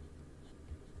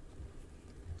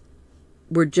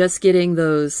we're just getting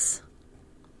those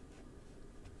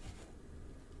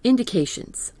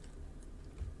indications.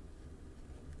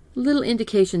 Little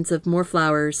indications of more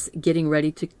flowers getting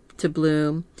ready to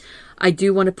bloom. I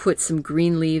do want to put some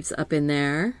green leaves up in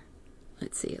there.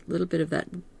 Let's see, a little bit of that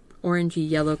orangey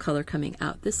yellow color coming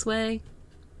out this way.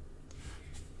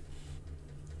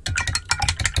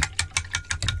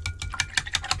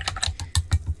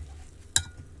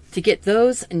 To get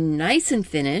those nice and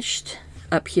finished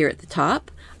up here at the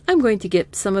top, I'm going to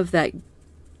get some of that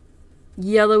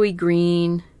yellowy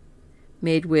green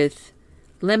made with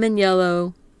lemon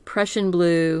yellow, Prussian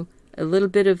blue, a little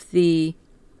bit of the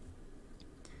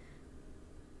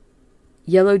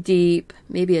yellow deep,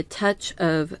 maybe a touch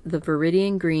of the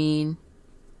Viridian green,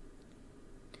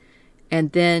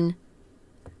 and then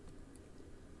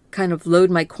kind of load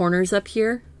my corners up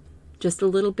here just a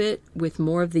little bit with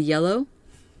more of the yellow.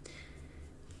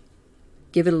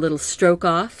 Give it a little stroke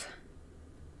off.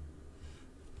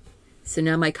 So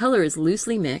now my color is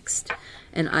loosely mixed,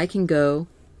 and I can go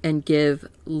and give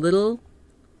little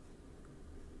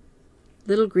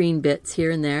green bits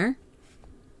here and there,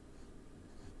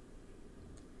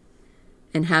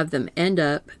 and have them end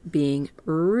up being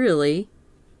really,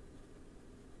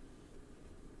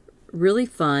 really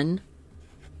fun,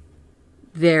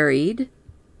 varied,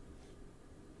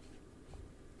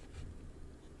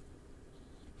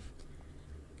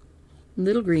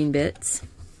 little green bits.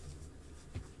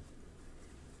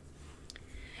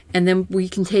 And then we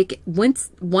can take, once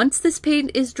this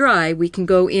paint is dry, we can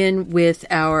go in with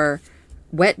our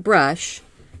wet brush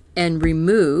and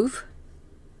remove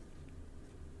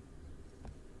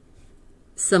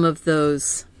some of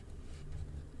those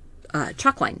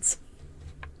chalk lines.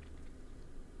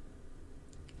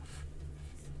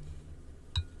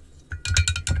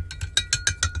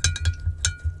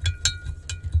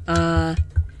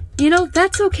 you know,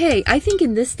 that's okay. I think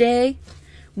in this day,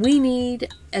 we need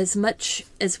as much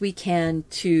as we can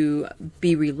to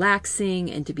be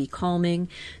relaxing and to be calming.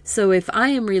 So if I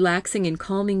am relaxing and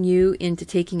calming you into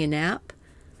taking a nap,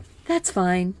 that's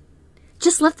fine.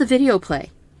 Just let the video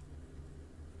play.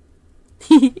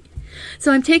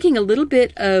 So I'm taking a little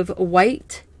bit of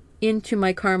white into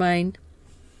my carmine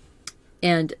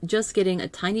and just getting a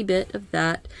tiny bit of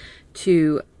that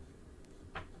to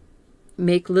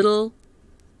make little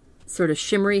sort of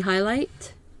shimmery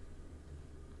highlight.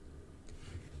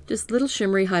 Just little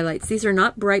shimmery highlights. These are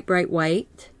not bright, bright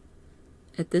white.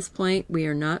 At this point, we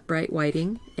are not bright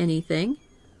whiting anything.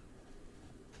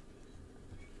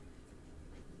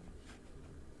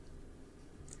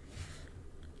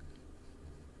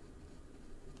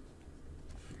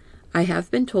 I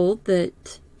have been told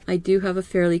that I do have a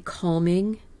fairly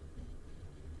calming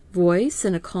voice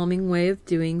and a calming way of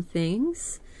doing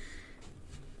things.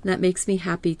 That makes me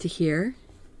happy to hear.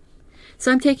 So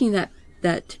I'm taking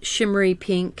that shimmery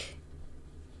pink,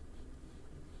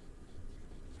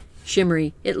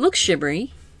 shimmery, it looks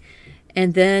shimmery,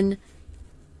 and then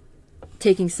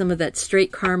taking some of that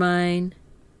straight carmine,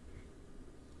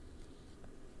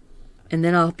 and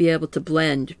then I'll be able to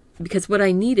blend, because what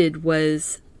I needed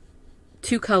was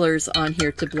two colors on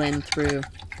here to blend through.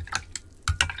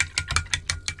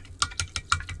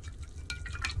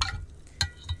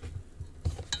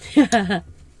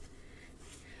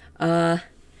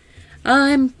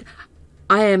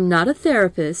 I am not a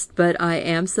therapist, but I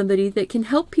am somebody that can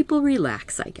help people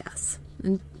relax, I guess.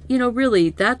 And you know,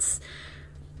 really,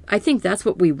 I think that's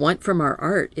what we want from our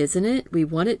art, isn't it? We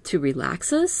want it to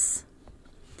relax us.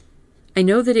 I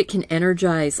know that it can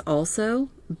energize also,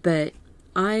 but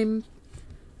I'm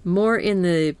more in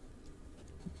the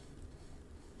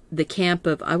camp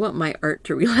of I want my art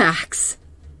to relax.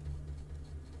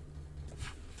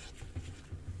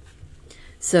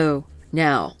 So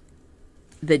now,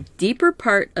 the deeper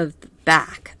part of the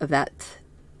back of that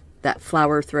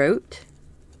flower throat,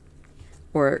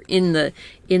 or in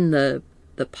the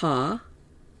paw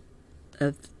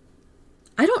of,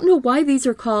 I don't know why these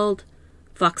are called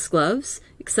foxgloves,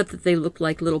 except that they look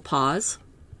like little paws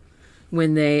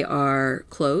when they are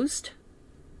closed.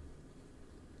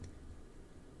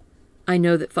 I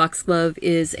know that foxglove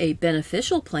is a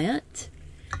beneficial plant,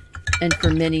 and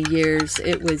for many years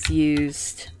it was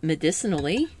used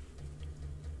medicinally.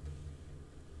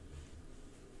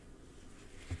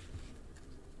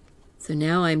 So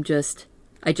now I just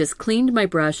cleaned my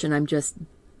brush, and I'm just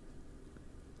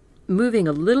moving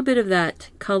a little bit of that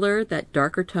color, that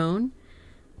darker tone,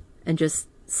 and just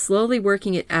slowly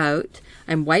working it out.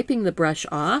 I'm wiping the brush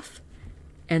off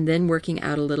and then working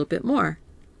out a little bit more.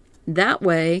 That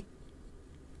way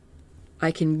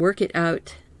I can work it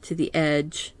out to the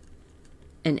edge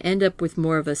and end up with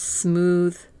more of a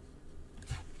smooth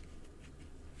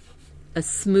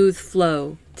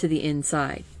flow to the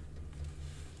inside.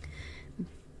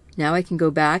 Now I can go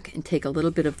back and take a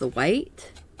little bit of the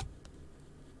white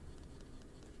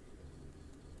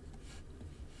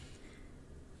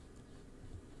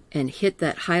and hit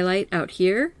that highlight out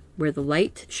here where the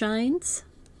light shines.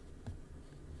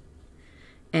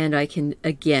 And I can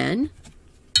again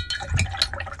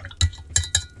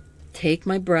take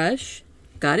my brush,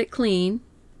 got it clean,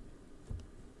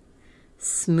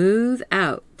 smooth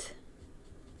out.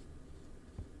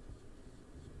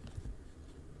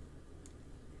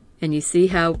 And you see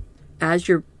how as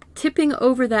you're tipping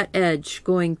over that edge,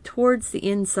 going towards the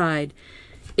inside,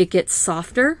 it gets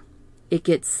softer. It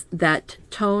gets, that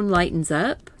tone lightens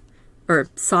up, or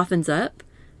softens up,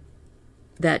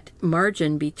 that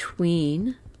margin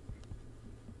between.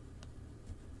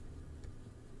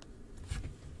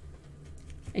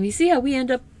 And you see how we end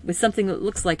up with something that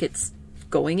looks like it's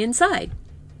going inside.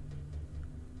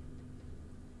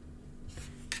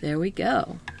 There we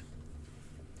go.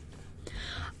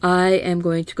 I am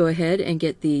going to go ahead and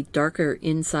get the darker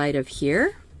inside of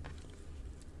here.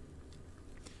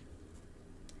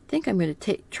 I think I'm going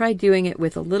to try doing it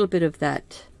with a little bit of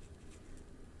that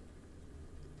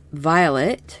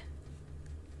violet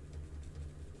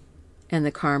and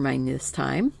the carmine this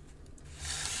time.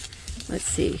 Let's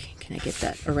see, can I get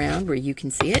that around where you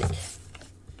can see it?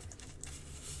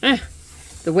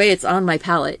 The way it's on my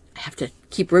palette, I have to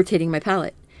keep rotating my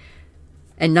palette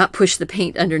and not push the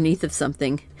paint underneath of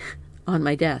something on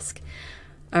my desk.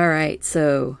 All right,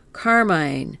 so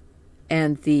carmine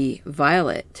and the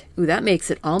violet. Ooh, that makes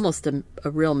it almost a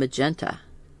real magenta.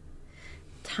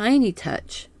 Tiny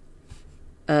touch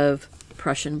of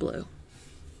Prussian blue.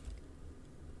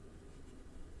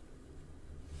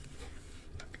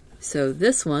 So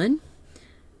this one,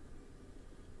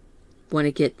 want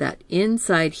to get that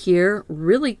inside here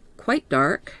really quite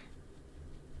dark.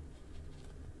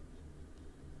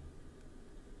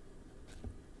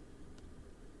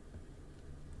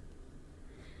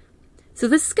 So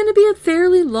this is going to be a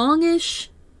fairly longish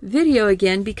video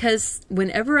again, because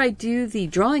whenever I do the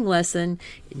drawing lesson,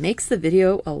 it makes the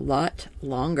video a lot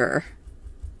longer.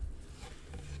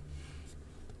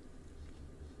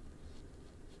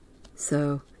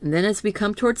 So, and then as we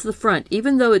come towards the front,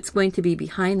 even though it's going to be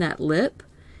behind that lip,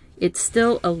 it's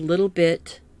still a little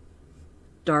bit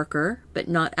darker, but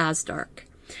not as dark.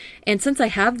 And since I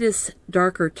have this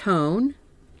darker tone,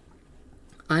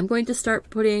 I'm going to start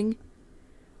putting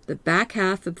the back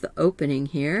half of the opening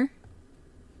here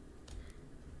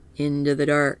into the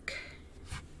dark.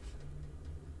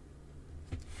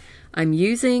 I'm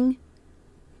using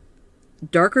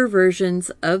darker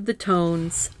versions of the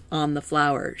tones on the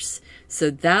flowers, so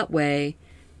that way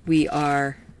we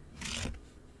are,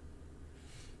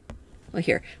 well,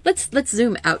 here, let's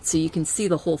zoom out so you can see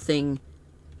the whole thing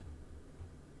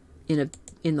in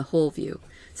the whole view.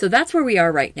 So that's where we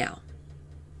are right now.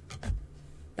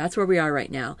 That's where we are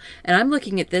right now. And I'm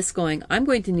looking at this going, I'm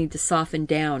going to need to soften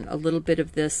down a little bit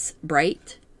of this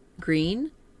bright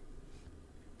green,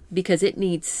 because it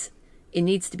needs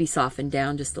to be softened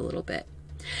down just a little bit.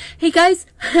 Hey guys,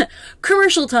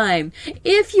 commercial time.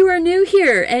 If you are new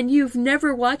here and you've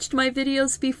never watched my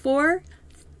videos before,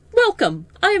 welcome.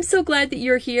 I am so glad that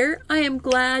you're here. I am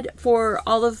glad for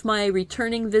all of my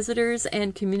returning visitors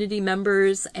and community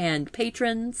members and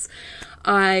patrons.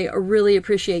 I really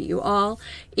appreciate you all.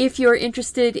 If you're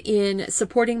interested in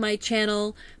supporting my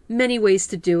channel, many ways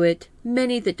to do it,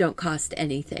 many that don't cost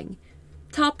anything.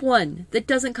 Top one that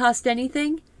doesn't cost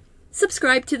anything: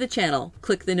 subscribe to the channel,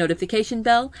 click the notification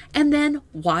bell, and then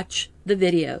watch the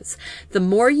videos. The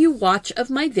more you watch of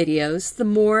my videos, the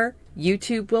more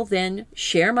YouTube will then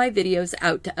share my videos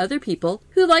out to other people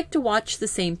who like to watch the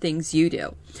same things you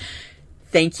do.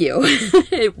 Thank you.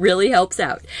 It really helps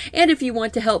out. And if you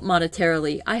want to help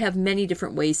monetarily, I have many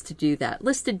different ways to do that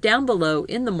listed down below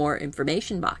in the more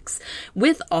information box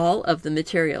with all of the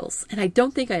materials. And I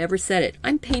don't think I ever said it,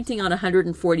 I'm painting on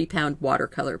 140-pound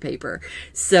watercolor paper.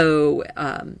 So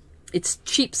it's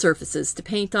cheap surfaces to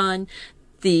paint on.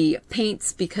 The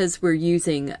paints, because we're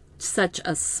using such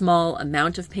a small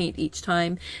amount of paint each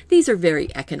time, these are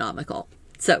very economical.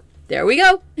 So there we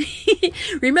go.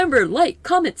 Remember, like,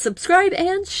 comment, subscribe,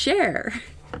 and share.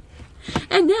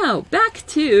 And now back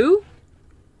to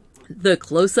the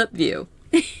close-up view.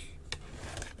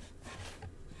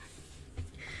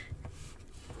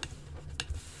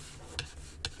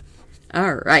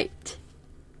 All right.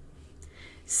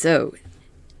 So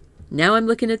now I'm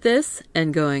looking at this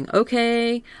and going,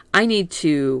 okay, I need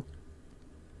to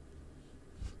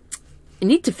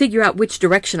figure out which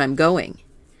direction I'm going.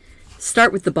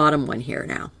 Start with the bottom one here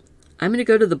now. I'm going to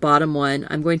go to the bottom one.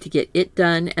 I'm going to get it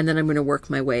done, and then I'm going to work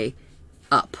my way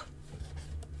up.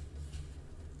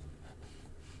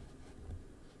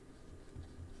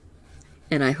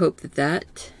 And I hope that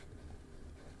that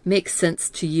makes sense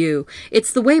to you.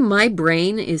 It's the way my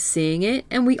brain is seeing it,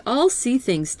 and we all see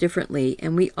things differently,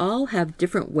 and we all have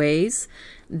different ways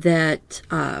that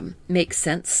make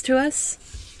sense to us.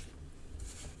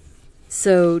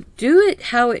 So do it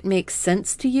how it makes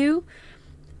sense to you.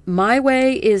 My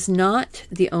way is not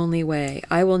the only way.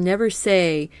 I will never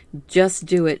say just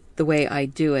do it the way I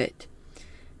do it.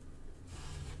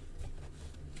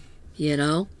 You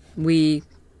know, we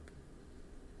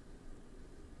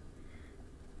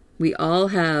all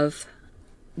have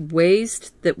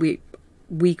ways that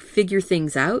we figure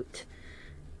things out.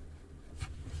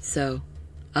 So,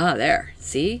 there,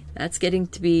 see, that's getting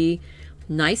to be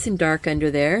nice and dark under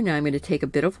there. Now I'm going to take a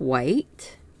bit of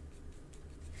white,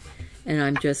 and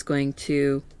I'm just going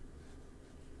to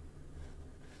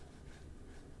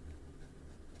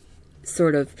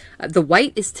sort of, the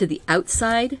white is to the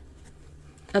outside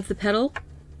of the petal,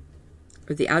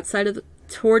 or the outside of the,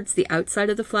 towards the outside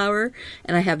of the flower,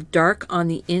 and I have dark on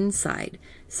the inside.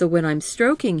 So when I'm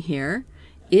stroking here,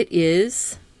 it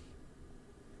is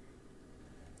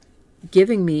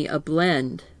giving me a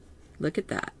blend. Look at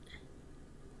that.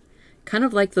 Kind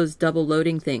of like those double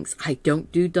loading things. I don't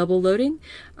do double loading.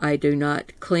 I do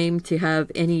not claim to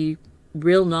have any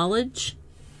real knowledge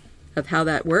of how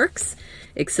that works,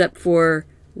 except for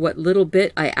what little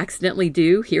bit I accidentally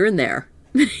do here and there.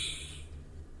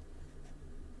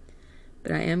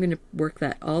 But I am going to work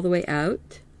that all the way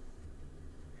out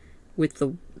with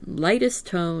the lightest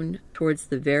tone towards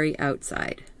the very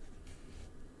outside.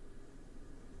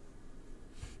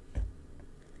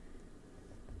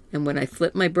 And when I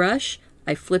flip my brush,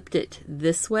 I flipped it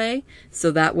this way,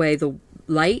 so that way the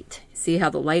light, see how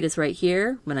the light is right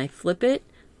here? When I flip it,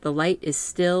 the light is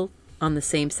still on the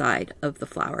same side of the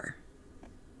flower.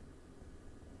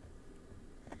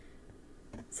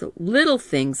 So little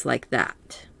things like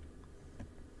that.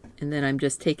 And then I'm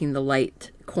just taking the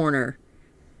light corner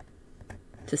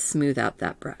to smooth out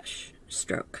that brush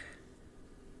stroke.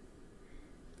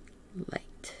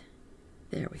 Light.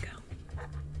 There we go.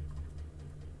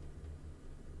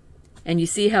 And you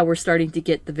see how we're starting to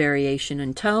get the variation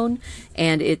in tone,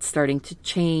 and it's starting to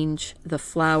change the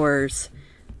flowers'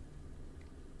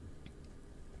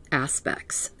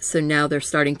 aspects. So now they're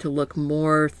starting to look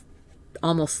more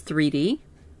almost 3D.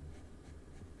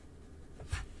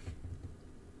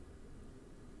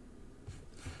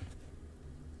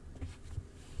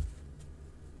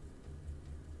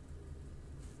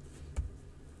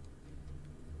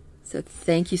 So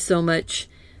thank you so much.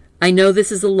 I know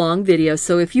this is a long video,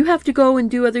 so if you have to go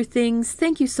and do other things,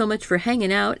 thank you so much for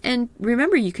hanging out. And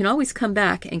remember, you can always come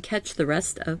back and catch the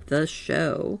rest of the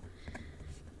show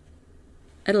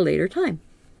at a later time.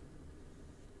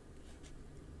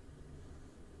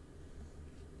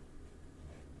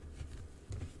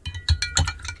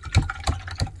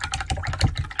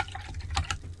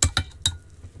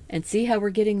 And see how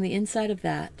we're getting the inside of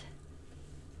that.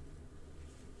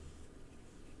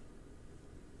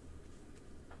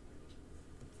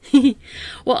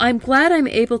 Well, I'm glad I'm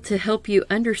able to help you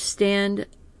understand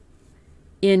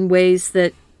in ways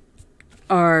that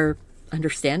are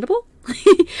understandable.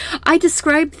 I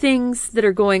describe things that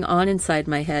are going on inside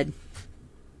my head,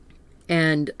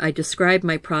 and I describe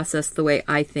my process the way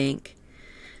I think.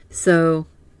 So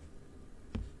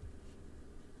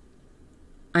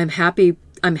I'm happy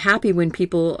when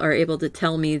people are able to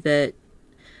tell me that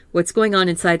what's going on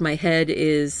inside my head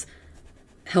is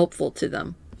helpful to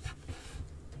them.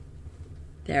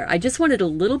 There, I just wanted a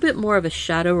little bit more of a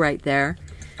shadow right there.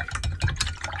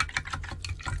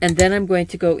 And then I'm going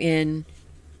to go in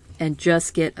and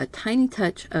just get a tiny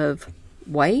touch of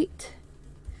white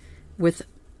with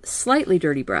slightly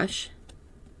dirty brush,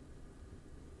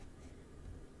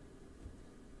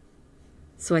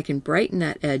 so I can brighten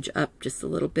that edge up just a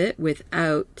little bit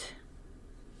without...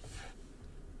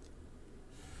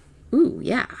 Ooh,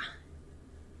 yeah.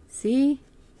 See?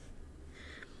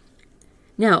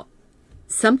 Now,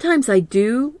 sometimes I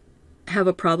do have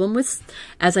a problem with,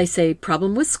 as I say,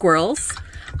 problem with squirrels.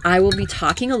 I will be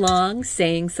talking along,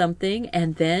 saying something,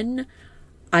 and then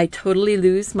I totally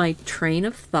lose my train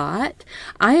of thought.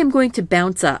 I am going to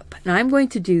bounce up, and I'm going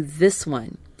to do this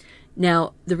one.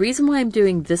 Now, the reason why I'm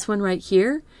doing this one right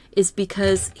here is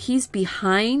because he's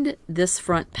behind this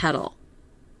front petal.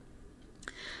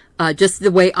 Just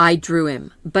the way I drew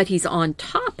him. But he's on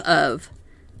top of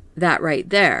that right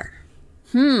there.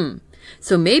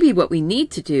 So maybe what we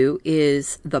need to do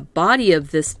is the body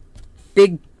of this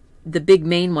the big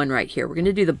main one right here. We're going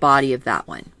to do the body of that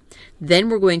one. Then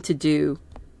we're going to do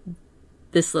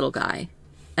this little guy.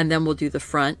 And then we'll do the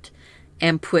front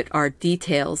and put our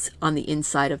details on the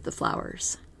inside of the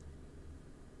flowers.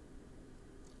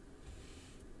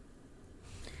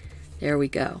 There we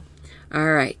go.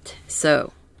 All right.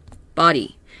 So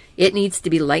body. It needs to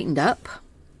be lightened up.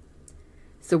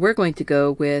 So we're going to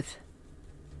go with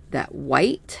that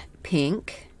white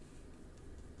pink,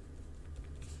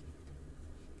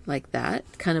 like that,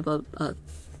 kind of a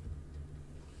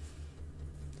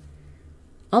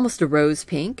almost a rose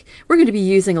pink. We're going to be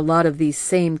using a lot of these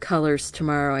same colors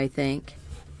tomorrow, I think,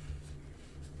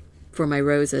 for my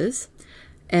roses.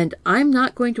 And I'm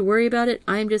not going to worry about it.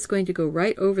 I'm just going to go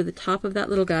right over the top of that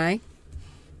little guy.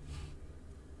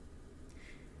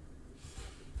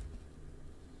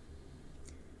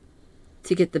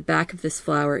 To get the back of this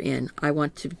flower in. I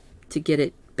want to get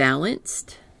it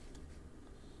balanced.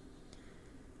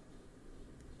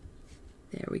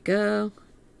 There we go.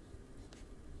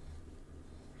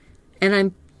 And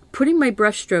I'm putting my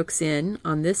brush strokes in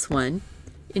on this one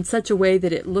in such a way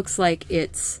that it looks like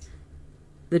it's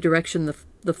the direction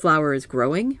the flower is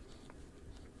growing.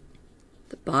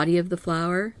 The body of the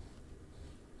flower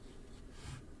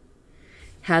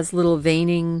has little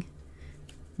veining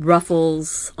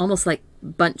ruffles, almost like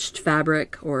bunched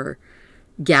fabric or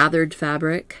gathered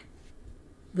fabric,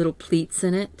 little pleats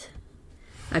in it.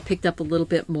 I picked up a little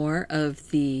bit more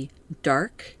of the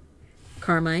dark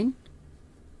carmine.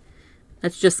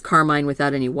 That's just carmine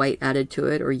without any white added to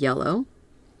it, or yellow.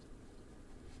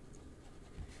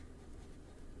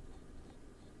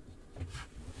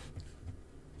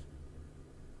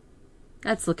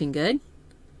 That's looking good.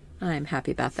 I'm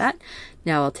happy about that.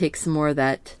 Now I'll take some more of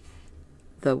that,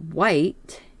 the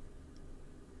white,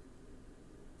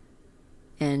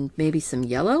 and maybe some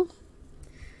yellow.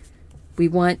 we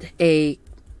want a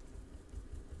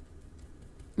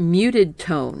muted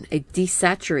tone, a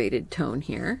desaturated tone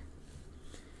here.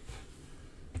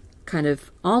 Kind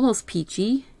of almost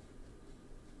peachy.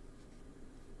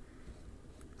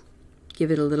 Give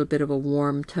it a little bit of a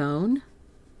warm tone.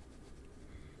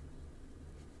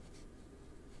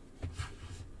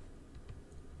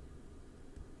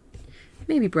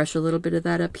 Maybe brush a little bit of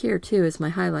that up here too as my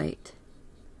highlight.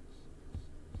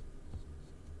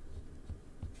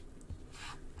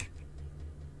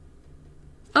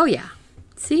 Oh yeah,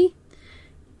 see?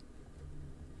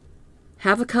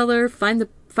 Have a color, find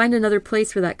another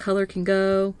place where that color can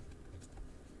go.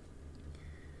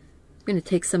 I'm going to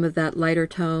take some of that lighter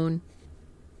tone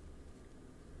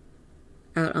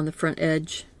out on the front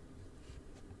edge.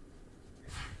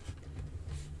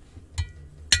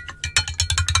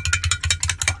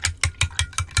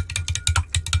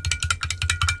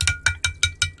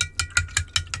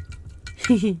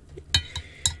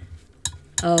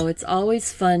 Oh, it's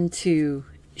always fun to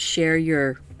share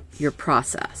your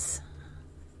process.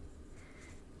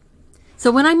 So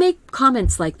when I make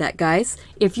comments like that, guys,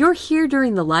 if you're here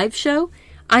during the live show,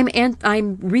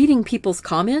 I'm reading people's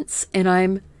comments, and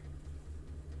I'm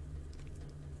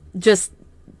just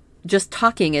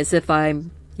talking as if I'm,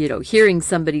 hearing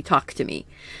somebody talk to me.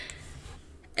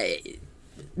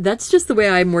 That's just the way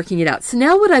I'm working it out. So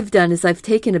now what I've done is I've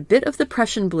taken a bit of the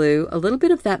Prussian blue, a little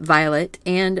bit of that violet,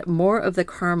 and more of the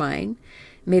carmine,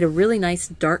 made a really nice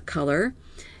dark color,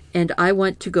 and I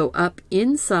want to go up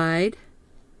inside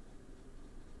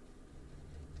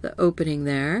the opening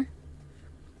there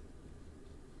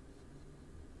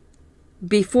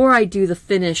before I do the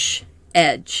finish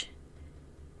edge,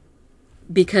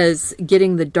 because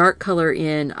getting the dark color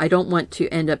in, I don't want to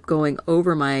end up going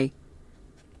over my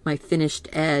finished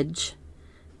edge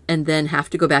and then have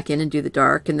to go back in and do the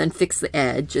dark and then fix the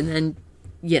edge and then,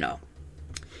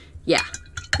 yeah.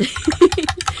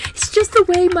 It's just the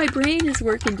way my brain is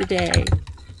working today.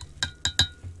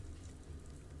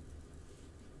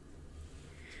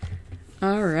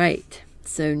 All right,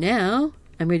 so now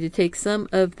I'm going to take some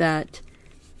of that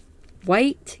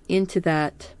white into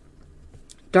that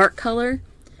dark color,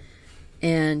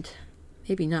 and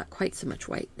maybe not quite so much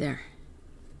white there.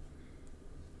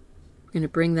 I'm going to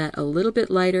bring that a little bit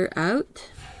lighter out.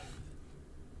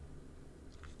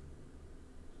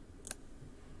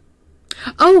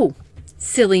 Oh,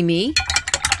 silly me.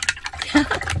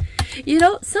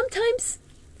 Sometimes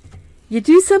you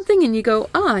do something and you go,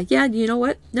 yeah, you know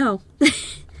what? No.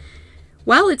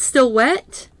 While it's still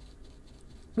wet,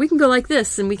 we can go like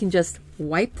this and we can just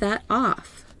wipe that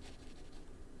off.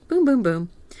 Boom, boom, boom.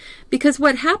 Because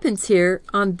what happens here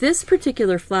on this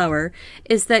particular flower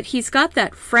is that he's got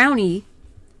that frowny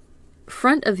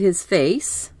front of his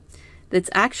face that's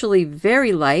actually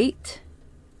very light,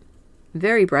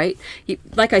 very bright.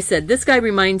 Like I said, this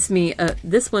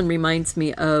one reminds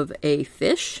me of a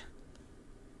fish.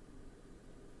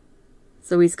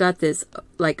 So he's got this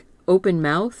like open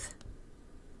mouth.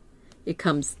 It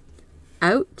comes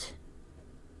out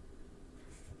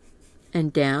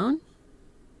and down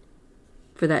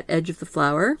for that edge of the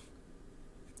flower,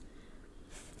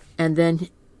 and then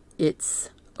it's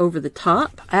over the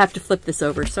top. I have to flip this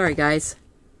over, sorry guys.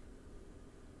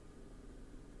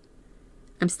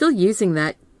 I'm still using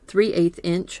that 3/8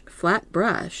 inch flat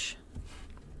brush,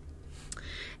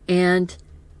 and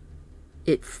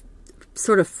it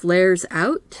sort of flares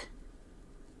out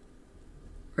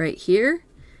right here,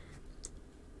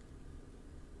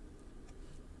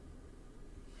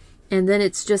 and then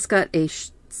it's just got a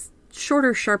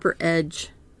shorter, sharper edge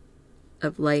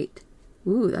of light.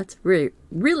 Ooh, that's really,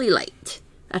 really light.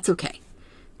 That's okay,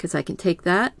 because I can take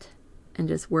that and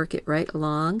just work it right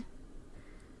along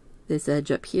this edge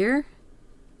up here.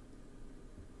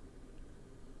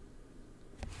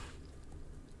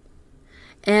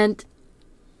 And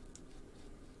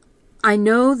I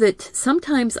know that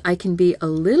sometimes I can be a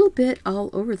little bit all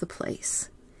over the place.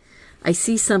 I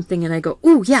see something and I go,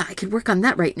 ooh, yeah, I could work on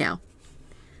that right now.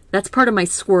 That's part of my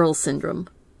squirrel syndrome.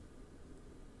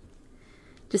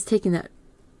 Just taking that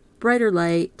brighter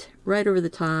light right over the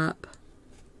top.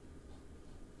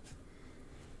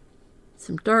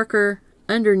 Some darker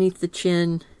underneath the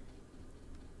chin.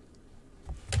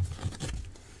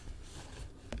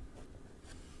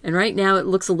 And right now it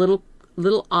looks a little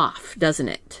off, doesn't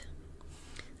it?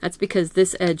 That's because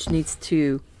this edge needs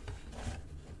to,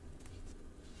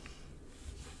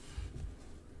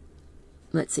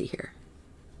 let's see here.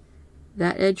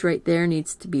 That edge right there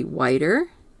needs to be whiter.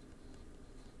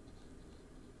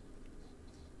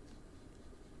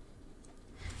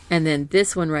 And then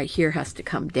this one right here has to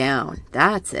come down.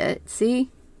 That's it. See?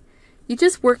 You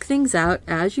just work things out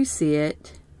as you see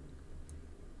it.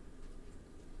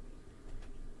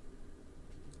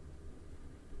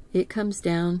 It comes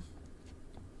down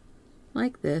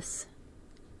like this.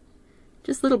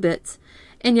 Just little bits.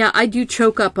 And yeah, I do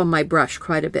choke up on my brush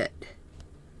quite a bit.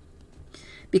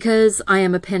 Because I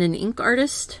am a pen and ink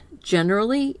artist,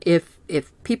 generally, if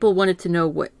people wanted to know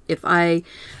what, if I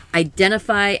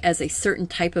identify as a certain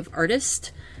type of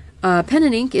artist, pen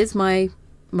and ink is my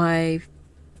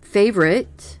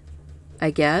favorite,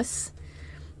 I guess.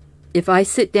 If I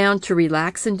sit down to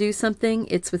relax and do something,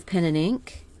 it's with pen and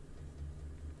ink.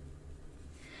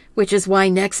 Which is why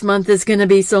next month is going to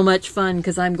be so much fun,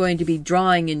 because I'm going to be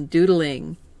drawing and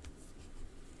doodling.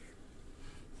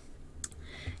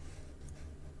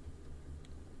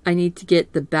 I need to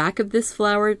get the back of this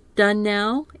flower done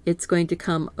now. It's going to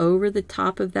come over the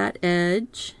top of that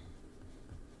edge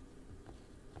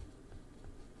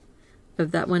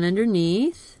of that one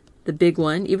underneath, the big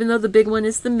one. Even though the big one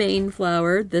is the main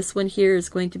flower, this one here is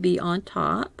going to be on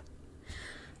top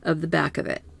of the back of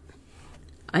it.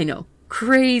 I know,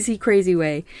 crazy, crazy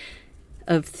way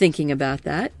of thinking about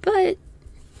that, but,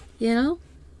 you know.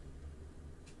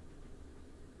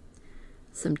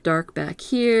 Some dark back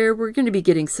here. We're going to be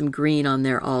getting some green on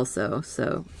there also.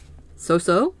 So.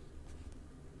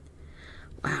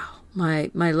 Wow. My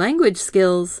language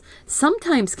skills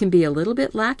sometimes can be a little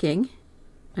bit lacking.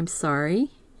 I'm sorry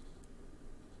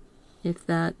if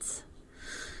that's,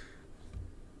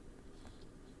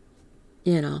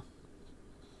 you know,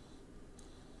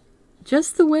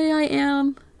 just the way I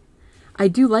am. I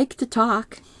do like to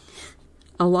talk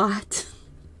a lot.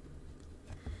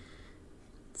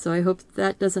 So I hope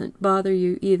that doesn't bother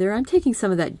you either. I'm taking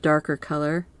some of that darker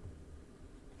color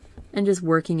and just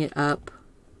working it up.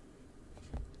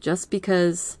 Just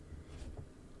because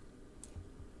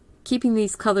keeping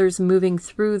these colors moving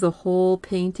through the whole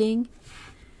painting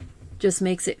just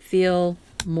makes it feel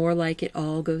more like it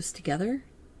all goes together.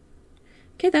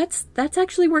 Okay, that's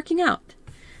actually working out.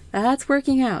 That's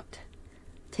working out.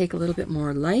 Take a little bit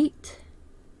more light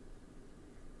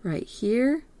right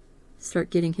here.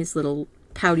 Start getting his little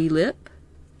pouty lip.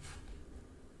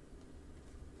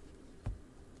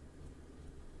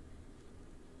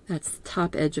 That's the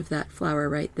top edge of that flower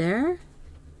right there.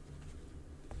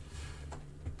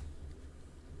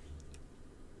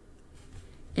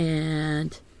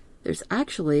 And there's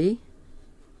actually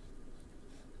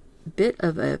a bit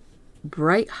of a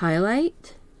bright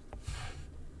highlight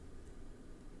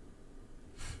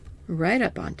right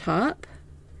up on top.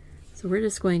 So we're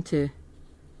just going to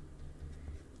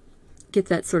get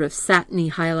that sort of satiny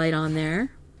highlight on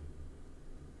there.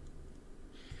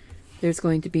 There's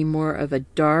going to be more of a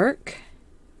dark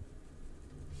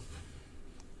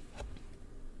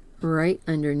right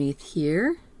underneath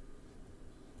here.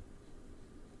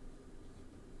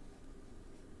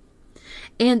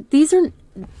 And these are,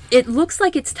 it looks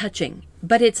like it's touching,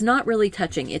 but it's not really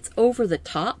touching. It's over the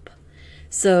top.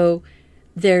 So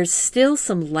there's still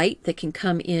some light that can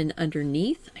come in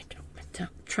underneath. I'm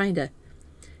trying to,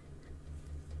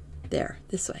 there,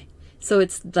 this way. So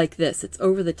it's like this, it's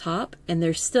over the top, and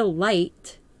there's still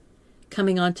light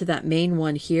coming onto that main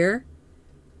one here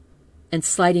and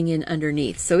sliding in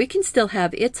underneath. So it can still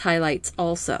have its highlights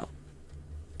also.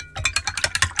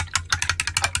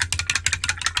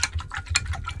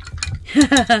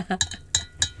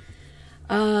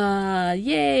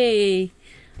 Yay!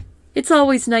 It's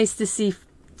always nice to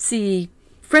see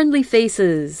friendly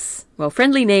faces. Well,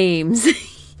 friendly names.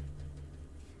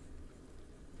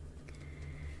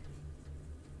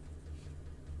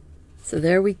 So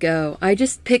there we go. I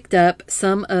just picked up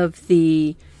some of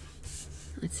the,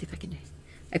 let's see if I can,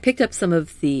 I picked up some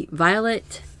of the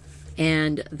violet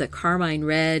and the carmine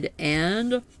red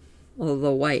and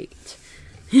the white.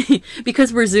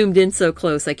 Because we're zoomed in so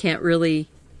close, I can't really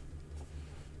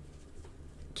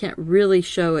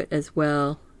show it as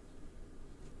well.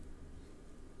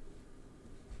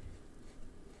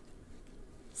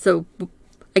 So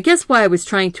I guess why I was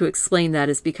trying to explain that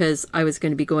is because I was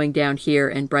going to be going down here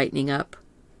and brightening up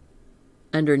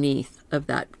underneath of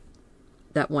that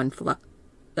one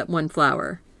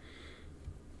flower.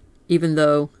 Even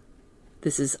though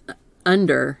this is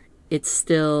under, it's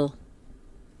still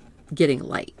getting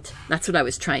light. That's what I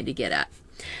was trying to get at.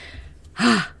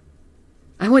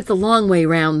 I went the long way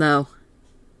round though.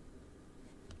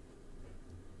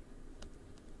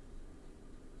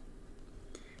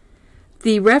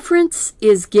 The reference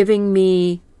is giving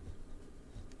me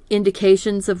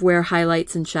indications of where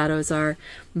highlights and shadows are,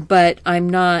 but I'm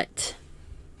not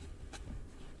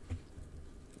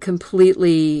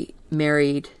completely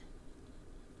married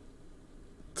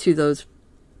to those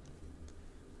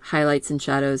highlights and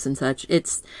shadows and such.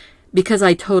 It's because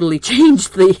I totally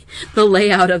changed the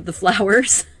layout of the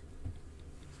flowers.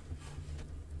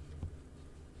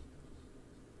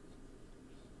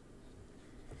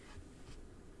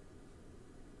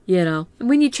 You know, and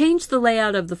when you change the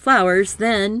layout of the flowers,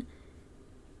 then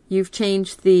you've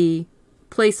changed the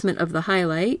placement of the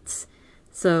highlights.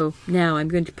 So now I'm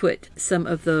going to put some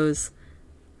of those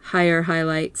higher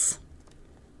highlights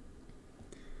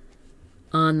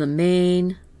on the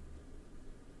main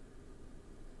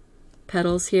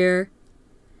petals here.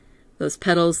 Those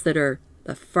petals that are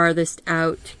the farthest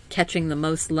out, catching the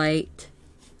most light.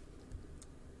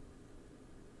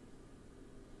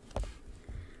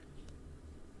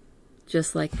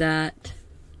 Just like that.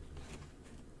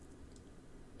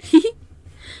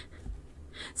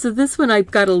 So this one I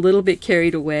got a little bit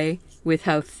carried away with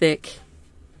how thick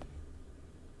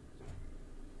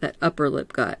that upper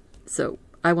lip got. So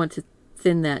I want to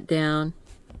thin that down.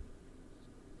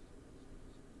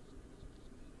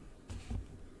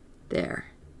 There.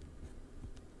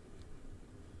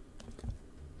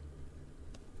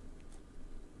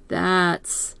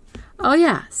 That's, oh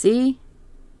yeah, see?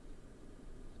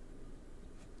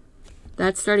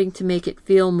 That's starting to make it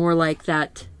feel more like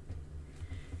that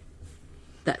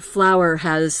flower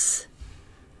has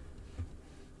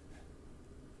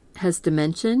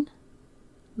dimension.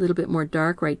 A little bit more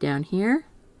dark right down here.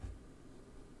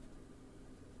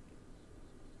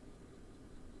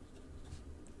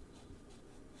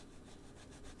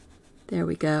 There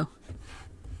we go.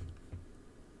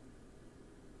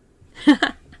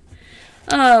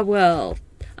 Well,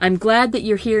 I'm glad that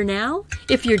you're here now.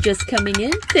 If you're just coming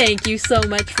in, thank you so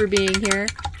much for being here.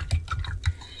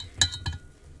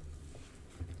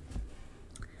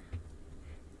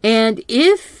 And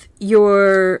if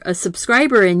you're a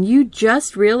subscriber and you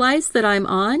just realized that I'm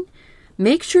on,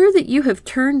 make sure that you have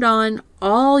turned on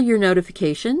all your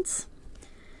notifications.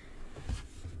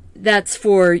 That's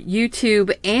for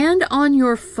YouTube and on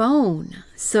your phone.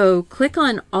 So click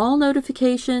on all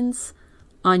notifications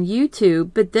on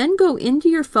YouTube, but then go into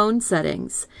your phone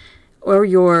settings or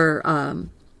your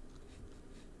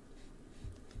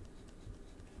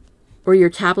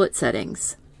tablet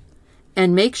settings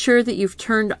and make sure that you've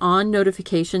turned on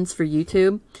notifications for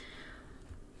YouTube.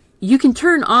 You can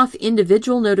turn off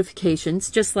individual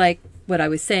notifications, just like what I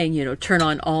was saying, you know, turn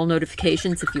on all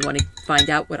notifications if you want to find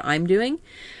out what I'm doing.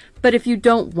 But if you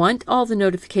don't want all the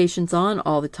notifications on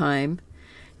all the time,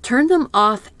 turn them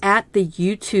off at the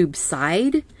YouTube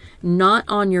side, not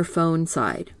on your phone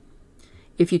side.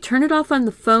 If you turn it off on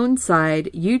the phone side,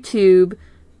 YouTube,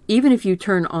 even if you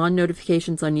turn on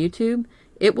notifications on YouTube,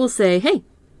 it will say, hey,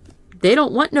 they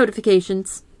don't want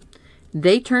notifications.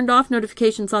 They turned off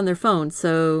notifications on their phone.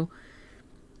 So,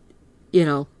 you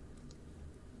know,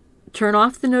 turn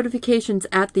off the notifications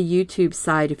at the YouTube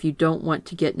side if you don't want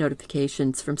to get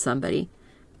notifications from somebody.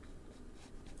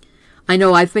 I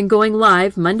know I've been going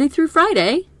live Monday through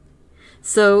Friday,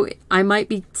 so I might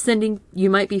be you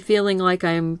might be feeling like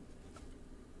I'm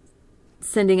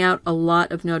sending out a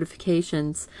lot of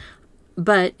notifications,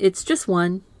 but it's just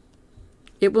one.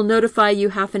 It will notify you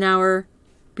half an hour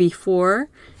before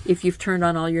if you've turned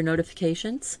on all your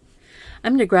notifications.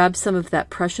 I'm going to grab some of that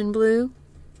Prussian blue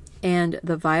and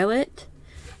the violet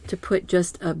to put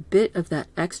just a bit of that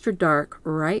extra dark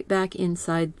right back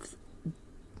inside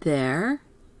there.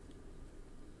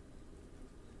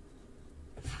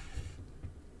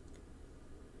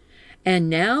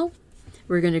 And now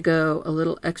we're going to go a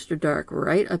little extra dark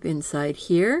right up inside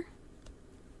here.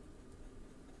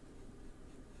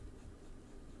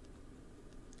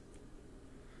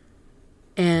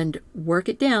 And work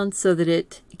it down so that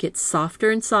it gets softer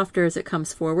and softer as it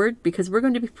comes forward, because we're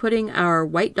going to be putting our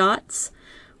white dots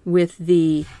with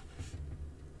the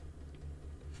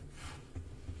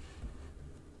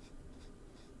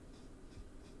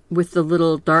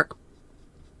little dark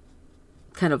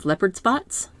kind of leopard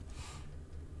spots.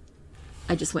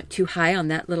 I just went too high on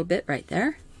that little bit right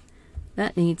there.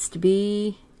 That needs to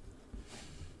be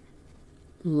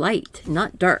light,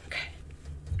 not dark.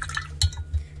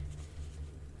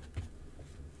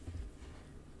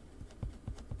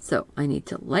 So I need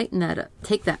to lighten that up.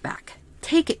 Take that back.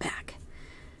 Take it back.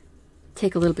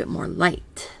 Take a little bit more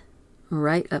light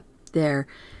right up there.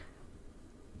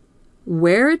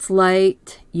 Where it's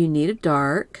light, you need a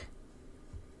dark.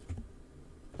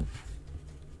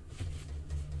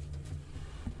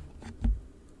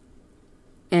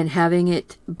 And having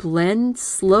it blend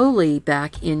slowly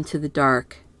back into the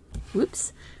dark.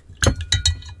 Whoops.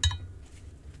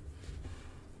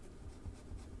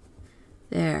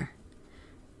 There.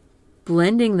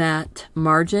 Blending that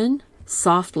margin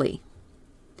softly.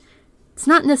 It's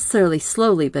not necessarily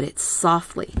slowly, but it's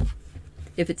softly.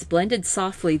 If it's blended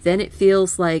softly, then it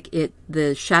feels like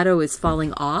the shadow is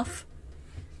falling off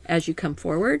as you come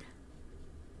forward.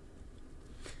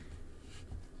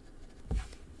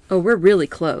 Oh, we're really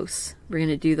close. We're going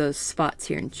to do those spots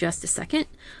here in just a second.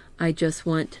 I just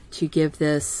want to give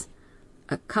this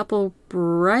a couple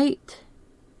bright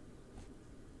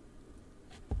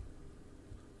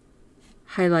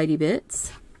highlighty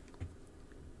bits.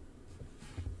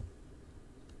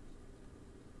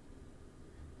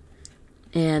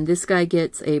 And this guy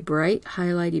gets a bright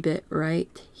highlighty bit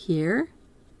right here,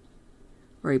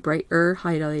 or a brighter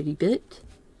highlighty bit.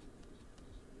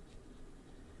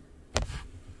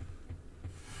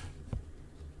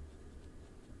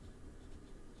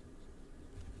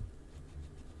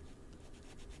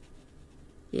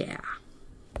 Yeah,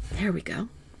 there we go.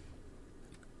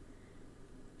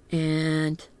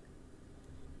 And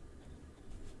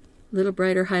little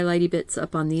brighter highlighty bits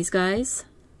up on these guys.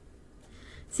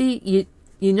 See,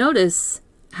 you notice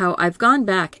how I've gone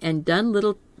back and done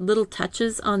little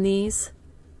touches on these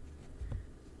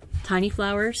tiny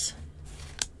flowers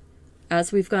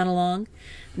as we've gone along.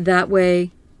 That way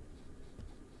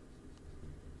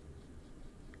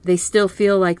they still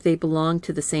feel like they belong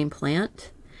to the same plant.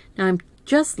 Now I'm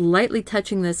just lightly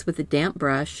touching this with a damp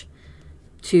brush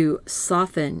to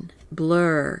soften,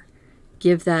 blur,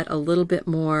 give that a little bit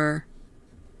more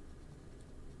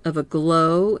of a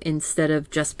glow instead of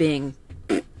just being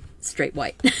straight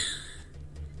white.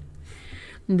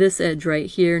 This edge right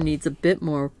here needs a bit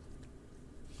more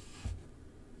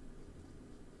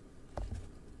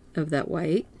of that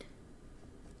white.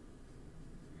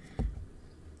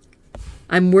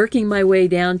 I'm working my way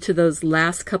down to those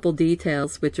last couple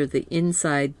details, which are the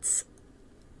insides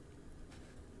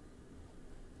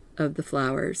of the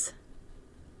flowers.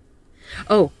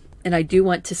 Oh, and I do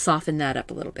want to soften that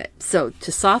up a little bit. So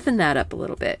to soften that up a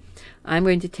little bit, I'm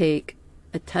going to take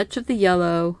a touch of the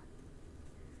yellow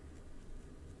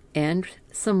and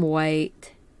some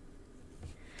white.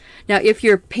 Now, if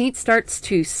your paint starts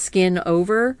to skin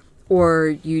over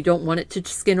or you don't want it to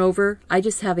skin over, I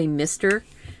just have a mister.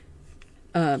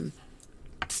 This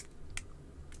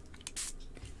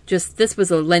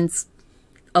was a lens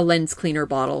cleaner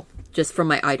bottle just from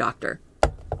my eye doctor.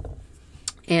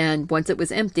 And once it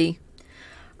was empty,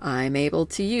 I'm able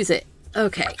to use it.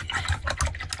 Okay.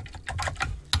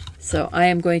 So I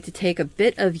am going to take a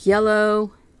bit of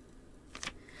yellow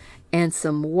and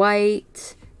some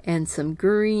white and some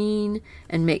green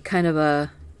and make kind of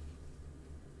a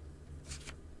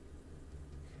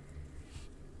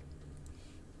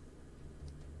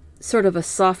sort of a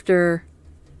softer.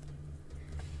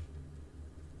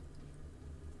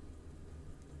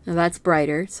 Now that's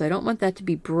brighter, so I don't want that to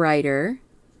be brighter.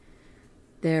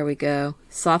 There we go.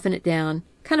 Soften it down.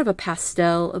 Kind of a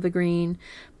pastel of a green,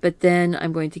 but then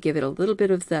I'm going to give it a little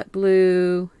bit of that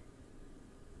blue.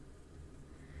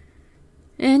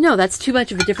 And no, that's too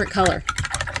much of a different color.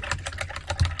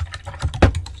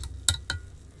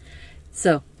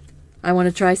 So I want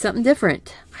to try something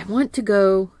different. I want to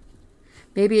go,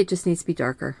 maybe it just needs to be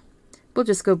darker. We'll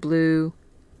just go blue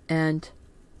and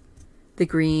the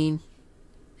green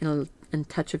and a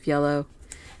touch of yellow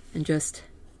and just,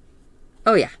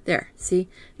 oh yeah, there, see?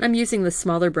 I'm using the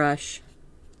smaller brush.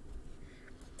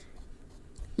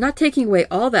 Not taking away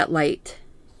all that light.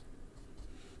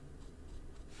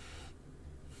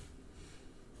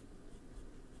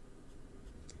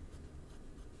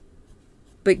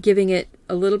 But giving it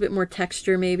a little bit more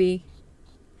texture maybe.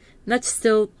 And that's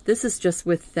still, this is just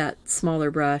with that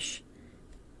smaller brush.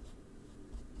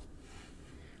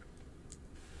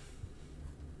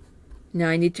 Now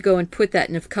I need to go and put that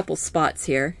in a couple spots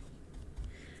here.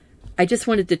 I just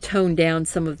wanted to tone down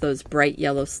some of those bright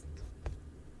yellows.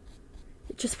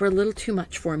 It just were a little too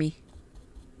much for me.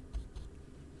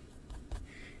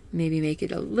 Maybe make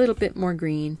it a little bit more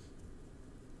green.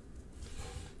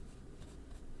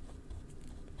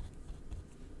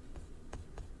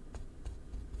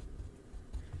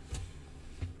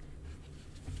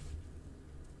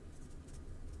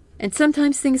 And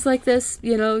sometimes things like this,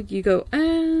 you know, you go,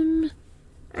 don't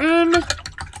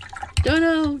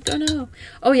know.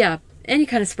 Oh yeah, any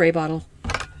kind of spray bottle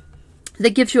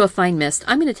that gives you a fine mist.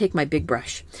 I'm going to take my big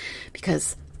brush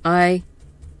because I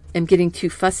am getting too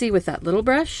fussy with that little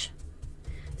brush.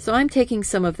 So I'm taking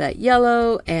some of that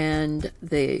yellow and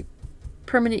the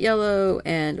permanent yellow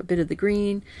and a bit of the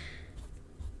green.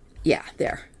 Yeah,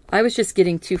 there. I was just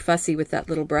getting too fussy with that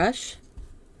little brush.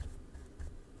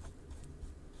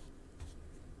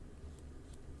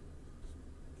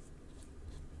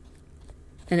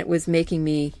 And it was making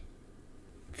me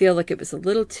feel like it was a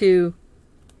little too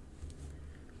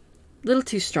A little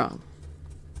too strong.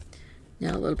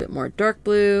 Now a little bit more dark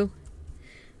blue.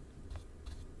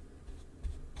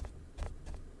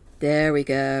 There we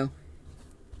go.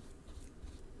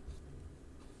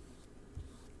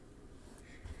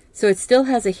 So it still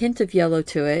has a hint of yellow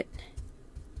to it,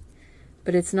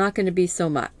 but it's not going to be so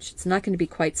much. It's not going to be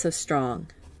quite so strong.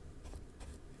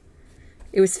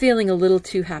 It was feeling a little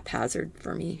too haphazard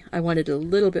for me. I wanted a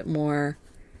little bit more.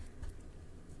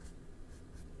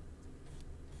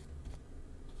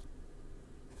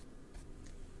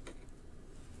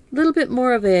 A little bit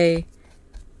more of a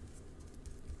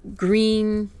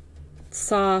green,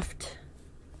 soft.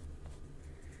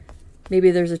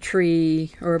 Maybe there's a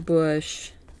tree or a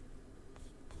bush.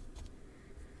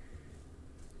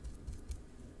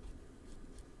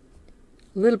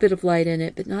 A little bit of light in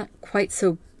it, but not quite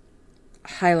so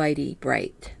highlighty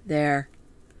bright. There.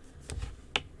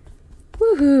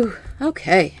 Woohoo!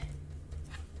 Okay.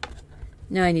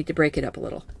 Now I need to break it up a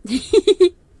little.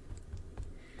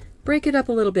 Break it up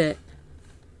a little bit.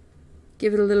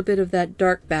 Give it a little bit of that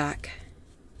dark back.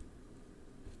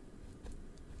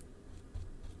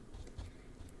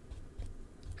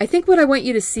 I think what I want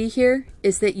you to see here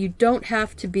is that you don't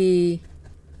have to be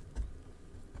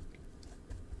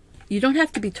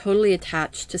totally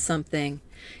attached to something.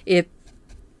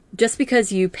 Just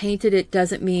because you painted it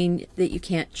doesn't mean that you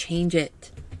can't change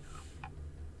it.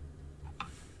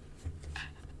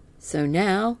 So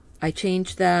now I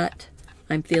changed that.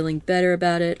 I'm feeling better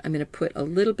about it. I'm going to put a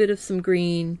little bit of some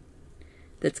green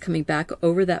that's coming back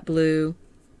over that blue.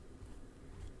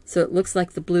 So it looks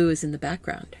like the blue is in the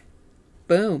background.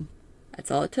 Boom.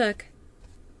 That's all it took.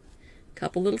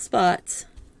 Couple little spots.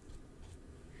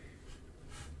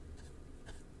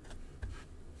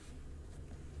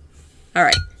 All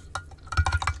right.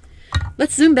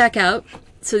 Let's zoom back out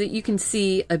so that you can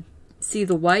see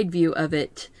the wide view of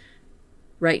it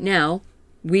right now.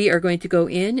 We are going to go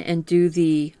in and do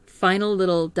the final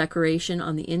little decoration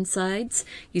on the insides.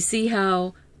 You see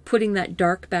how putting that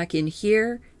dark back in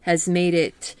here has made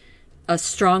it a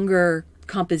stronger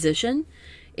composition.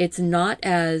 It's not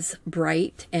as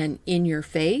bright and in your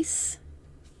face.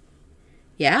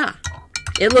 Yeah,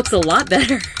 it looks a lot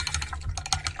better.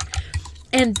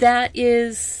 And that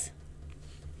is,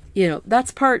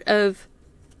 that's part of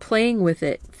playing with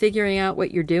it, figuring out what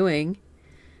you're doing.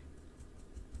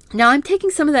 Now I'm taking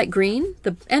some of that green,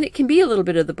 and it can be a little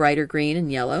bit of the brighter green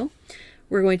and yellow.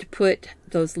 We're going to put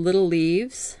those little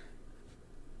leaves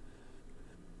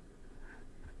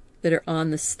that are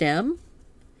on the stem.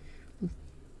 A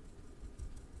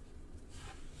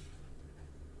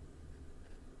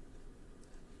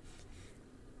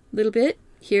little bit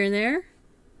here and there.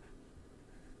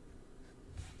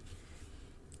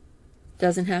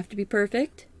 Doesn't have to be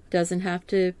perfect. Doesn't have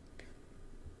to.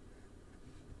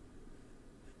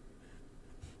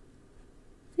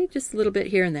 See, just a little bit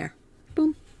here and there.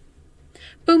 Boom.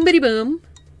 Boom, bitty boom.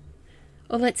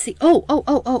 Oh, let's see.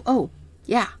 Oh.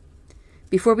 Yeah.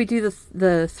 Before we do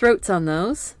the throats on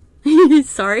those.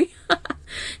 Sorry.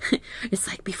 It's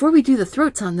like before we do the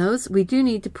throats on those, we do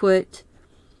need to put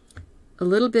a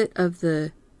little bit of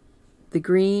the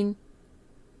green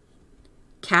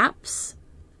caps.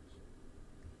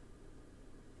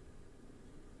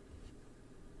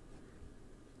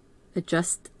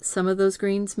 Adjust some of those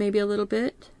greens maybe a little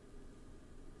bit.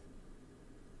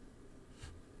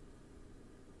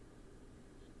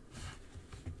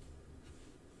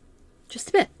 Just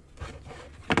a bit.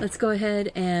 Let's go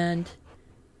ahead and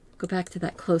go back to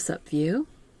that close-up view.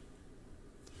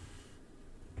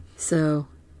 So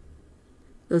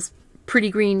those pretty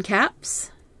green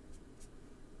caps.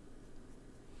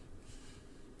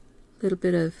 A little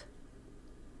bit of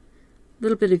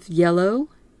yellow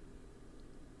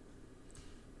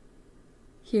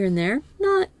here and there.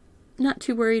 Not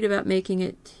too worried about making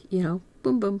it,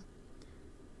 boom boom.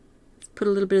 Put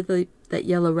a little bit of that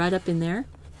yellow right up in there.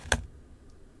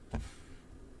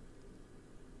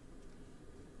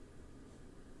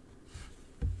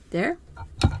 There.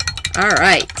 All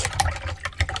right.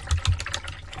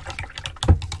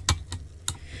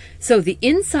 So the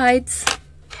insides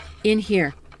in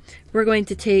here, we're going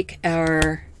to take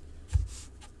our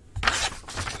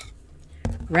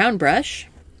round brush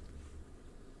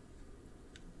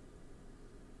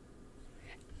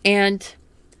and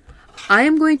I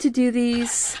am going to do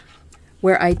these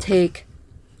where I take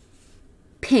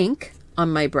pink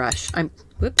on my brush.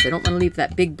 Whoops, I don't want to leave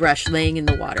that big brush laying in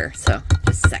the water, so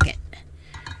just a second.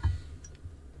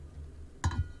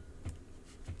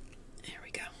 There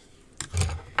we go.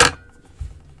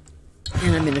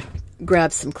 And I'm going to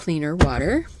grab some cleaner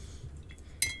water.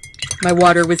 My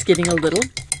water was getting a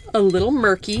little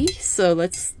murky, so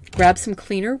let's grab some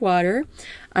cleaner water.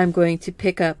 I'm going to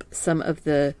pick up some of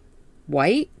the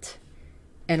white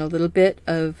and a little bit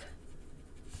of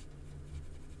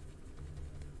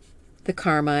the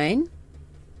carmine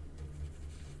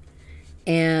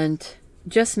and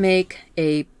just make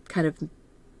a kind of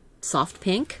soft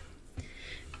pink.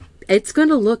 It's going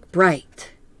to look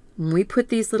bright. When we put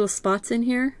these little spots in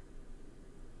here,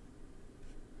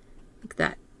 like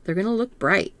that, they're going to look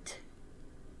bright.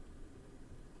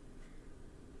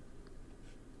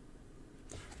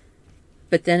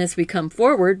 But then as we come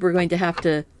forward, we're going to have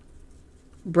to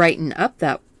brighten up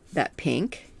that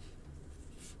pink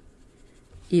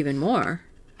even more.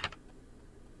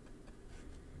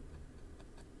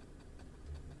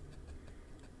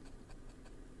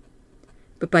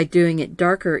 But by doing it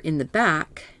darker in the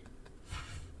back,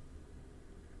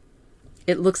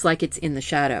 it looks like it's in the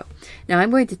shadow. Now I'm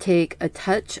going to take a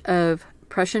touch of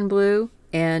Prussian blue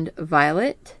and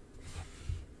violet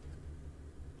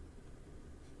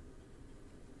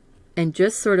and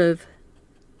just sort of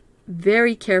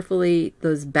very carefully,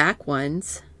 those back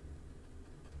ones,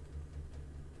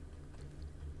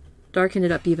 darken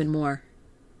it up even more.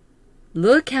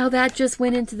 Look how that just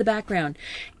went into the background.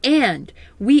 And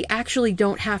we actually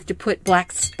don't have to put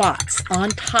black spots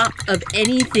on top of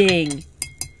anything.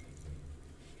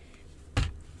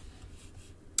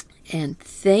 And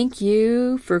thank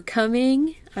you for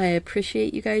coming. I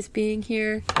appreciate you guys being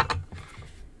here.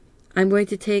 I'm going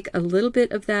to take a little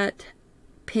bit of that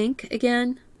pink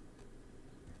again,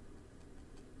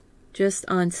 just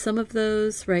on some of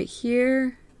those right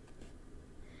here.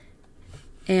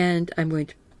 And I'm going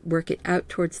to work it out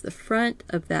towards the front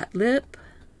of that lip.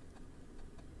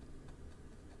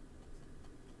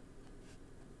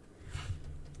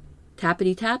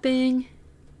 Tappity tapping.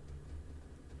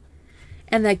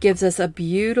 And that gives us a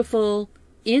beautiful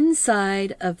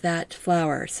inside of that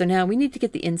flower. So now we need to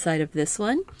get the inside of this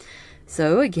one.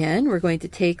 So again, we're going to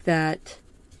take that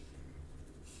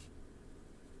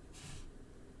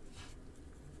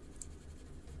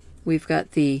we've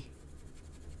got the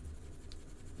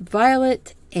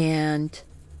violet and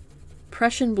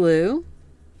Prussian blue,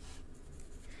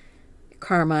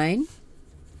 carmine.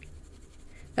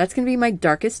 That's going to be my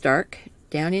darkest dark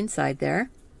down inside there.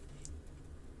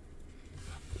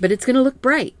 But it's going to look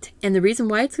bright. And the reason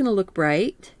why it's going to look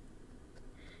bright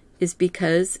is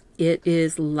because it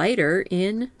is lighter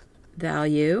in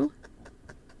value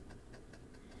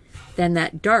than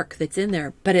that dark that's in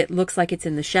there, but it looks like it's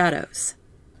in the shadows.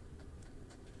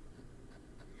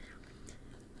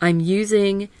 I'm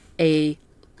using a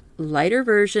lighter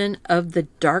version of the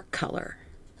dark color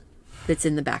that's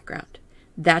in the background.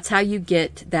 That's how you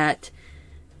get that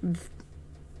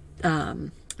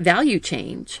value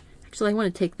change. Actually, I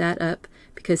want to take that up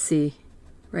because, see,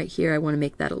 right here, I want to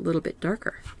make that a little bit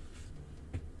darker.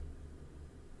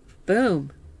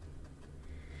 Boom.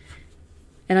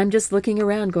 And I'm just looking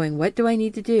around going, what do I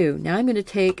need to do? Now I'm going to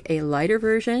take a lighter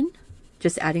version,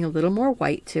 just adding a little more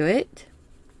white to it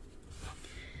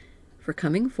for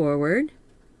coming forward.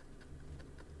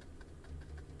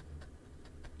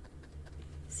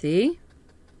 See?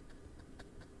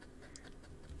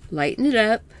 Lighten it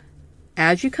up.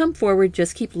 As you come forward,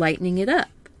 just keep lightening it up.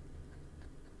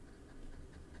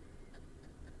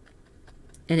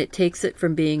 And it takes it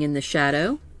from being in the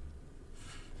shadow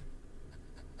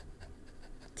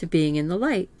to being in the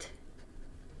light.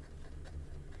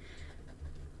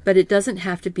 But it doesn't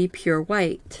have to be pure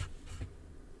white.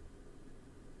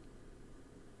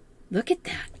 Look at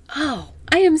that. Oh,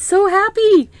 I am so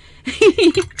happy.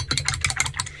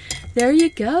 There you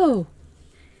go.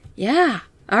 Yeah.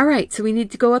 All right, so we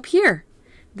need to go up here.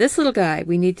 This little guy,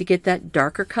 we need to get that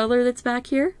darker color that's back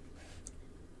here.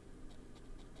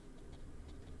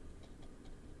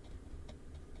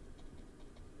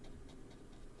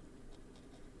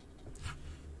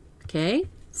 Okay,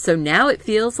 so now it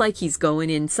feels like he's going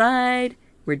inside.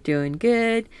 We're doing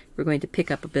good. We're going to pick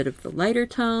up a bit of the lighter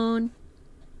tone.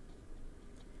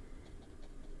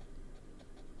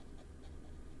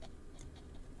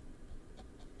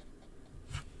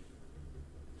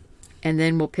 And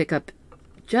then we'll pick up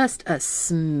just a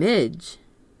smidge.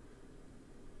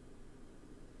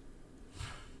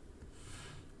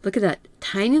 Look at that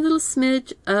tiny little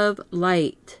smidge of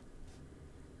light.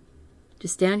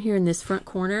 Just down here in this front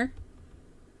corner.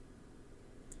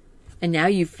 And now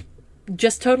you've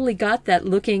just totally got that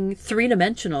looking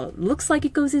three-dimensional. It looks like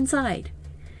it goes inside.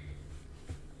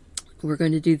 We're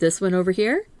going to do this one over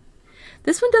here.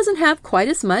 This one doesn't have quite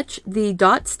as much. The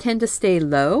dots tend to stay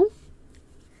low.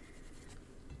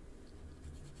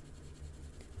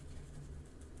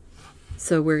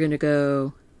 So we're going to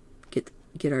go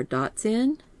get our dots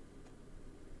in.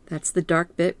 That's the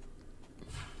dark bit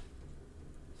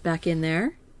back in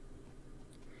there.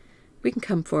 We can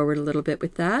come forward a little bit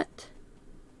with that.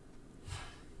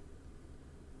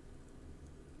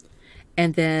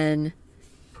 And then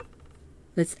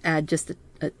let's add just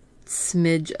a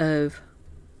smidge of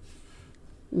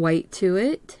white to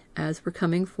it as we're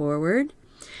coming forward.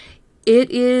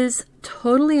 It is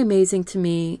totally amazing to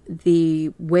me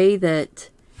the way that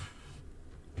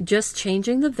just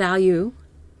changing the value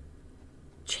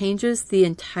changes the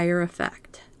entire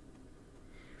effect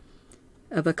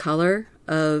of a color,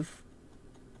 of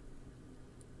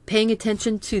paying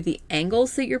attention to the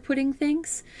angles that you're putting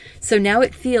things. So now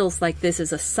it feels like this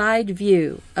is a side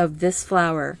view of this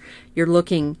flower. You're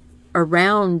looking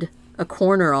around a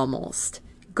corner almost,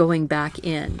 going back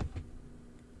in.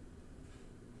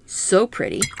 So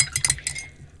pretty.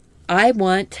 I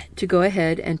want to go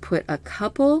ahead and put a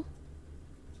couple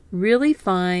really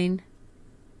fine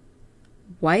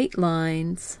white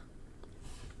lines.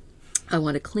 I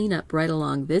want to clean up right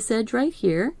along this edge right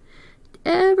here,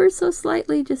 ever so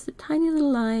slightly, just a tiny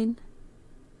little line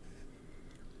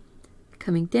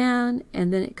coming down,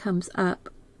 and then it comes up.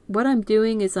 What I'm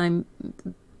doing is I'm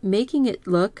making it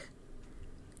look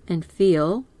and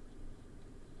feel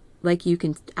like you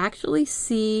can actually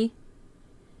see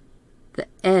the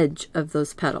edge of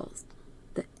those petals,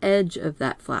 the edge of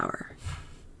that flower.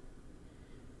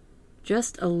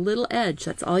 Just a little edge,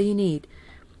 that's all you need.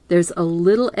 There's a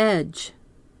little edge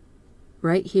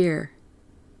right here.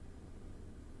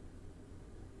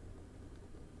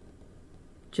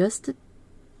 Just a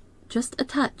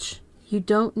touch. You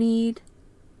don't need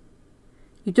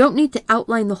to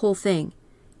outline the whole thing.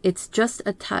 It's just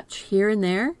a touch here and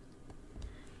there,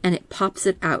 and it pops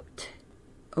it out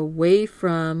away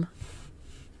from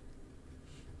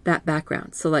that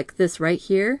background. So like this right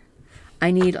here,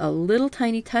 I need a little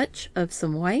tiny touch of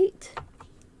some white.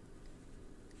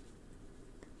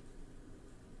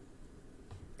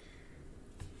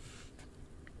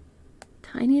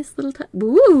 Tiniest little touch.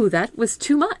 Woo, that was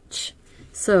too much.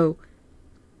 So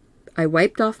I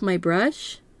wiped off my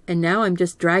brush, and now I'm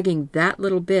just dragging that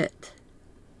little bit.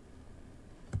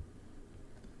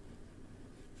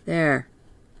 There.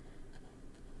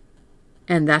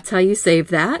 And that's how you save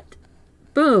that.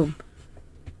 Boom.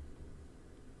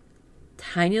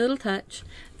 Tiny little touch.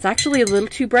 It's actually a little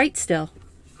too bright still.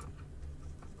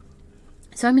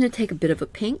 So I'm going to take a bit of a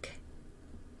pink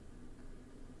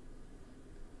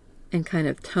and kind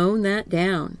of tone that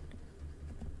down.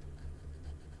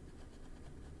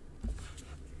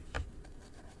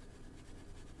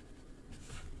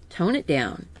 Tone it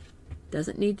down.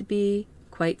 Doesn't need to be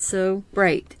quite so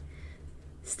bright.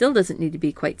 Still doesn't need to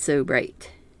be quite so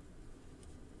bright.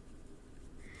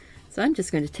 So I'm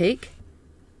just going to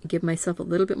give myself a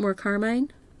little bit more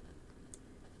carmine.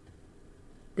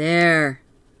 There.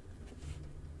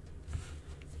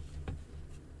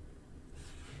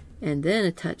 And then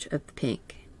a touch of the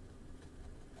pink.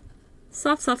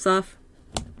 Soft, soft, soft.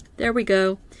 There we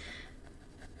go.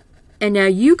 And now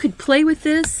you could play with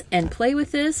this and play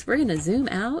with this. We're going to zoom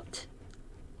out.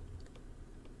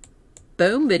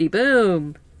 Boom, bitty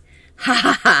boom. Ha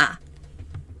ha ha.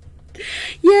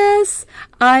 Yes,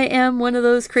 I am one of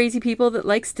those crazy people that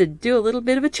likes to do a little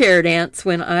bit of a chair dance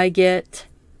when I get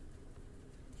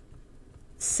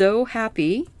so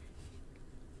happy.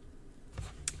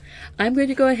 I'm going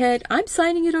to go ahead. I'm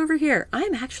signing it over here.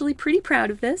 I'm actually pretty proud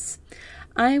of this.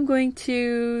 I'm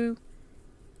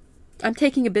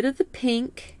taking a bit of the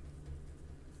pink,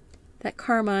 that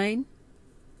carmine,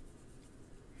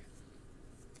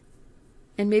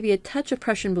 and maybe a touch of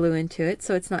Prussian blue into it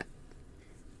so it's not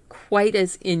quite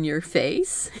as in your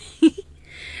face.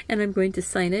 And I'm going to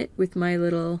sign it with my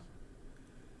little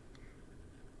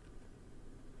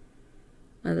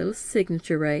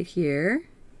signature right here.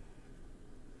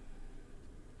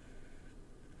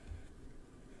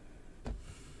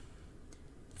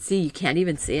 See, you can't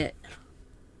even see it.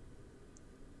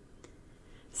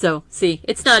 So, see,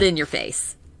 it's not in your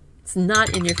face. It's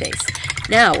not in your face.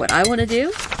 Now, what I want to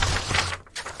do,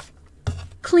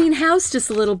 clean house just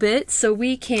a little bit so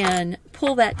we can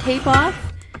pull that tape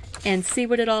off and see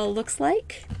what it all looks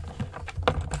like.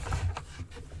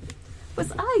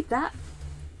 Was I that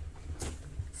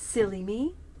silly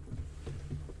me?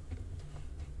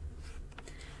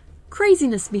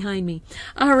 Craziness behind me.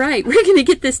 All right, we're going to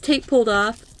get this tape pulled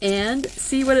off and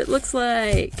see what it looks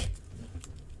like.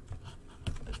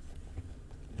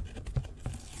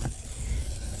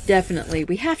 Definitely,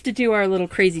 we have to do our little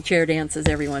crazy chair dances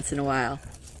every once in a while.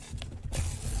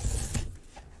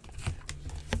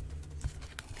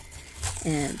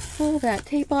 And pull that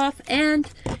tape off, and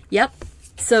yep.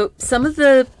 So some of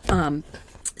the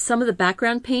some of the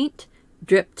background paint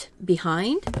dripped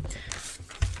behind.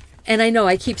 And I know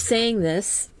I keep saying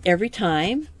this every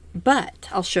time, but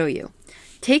I'll show you.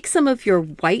 Take some of your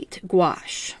white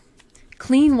gouache,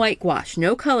 clean white gouache,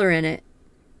 no color in it,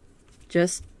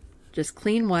 just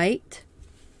clean white.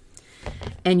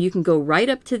 And you can go right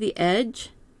up to the edge.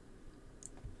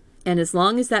 And as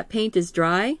long as that paint is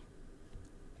dry,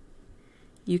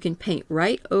 you can paint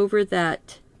right over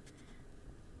that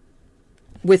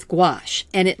with gouache.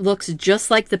 And it looks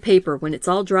just like the paper when it's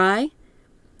all dry.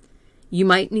 You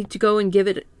might need to go and give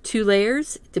it 2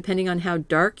 layers, depending on how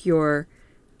dark your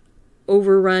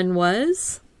overrun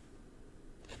was.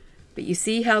 But you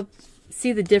see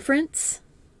the difference?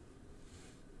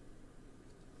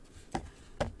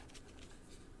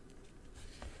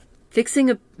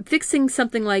 Fixing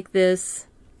something like this,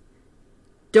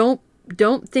 don't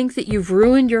think that you've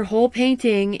ruined your whole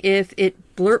painting if it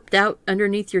blurped out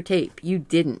underneath your tape. You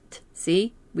didn't.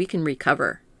 See? We can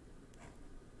recover.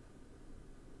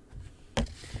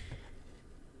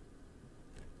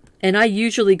 And I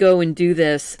usually go and do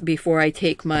this before I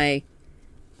take my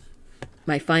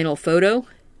final photo.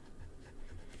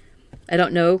 I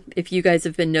don't know if you guys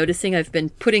have been noticing, I've been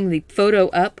putting the photo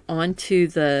up onto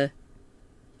the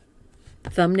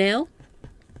thumbnail.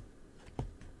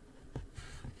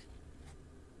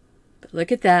 But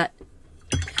look at that.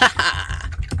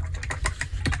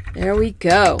 There we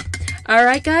go. All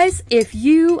right, guys, if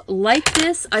you like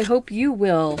this, I hope you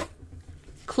will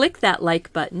click that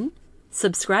like button,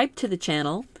 subscribe to the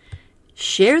channel,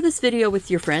 share this video with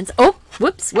your friends. Oh,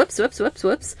 whoops.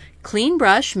 Clean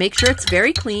brush. Make sure it's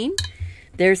very clean.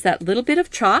 There's that little bit of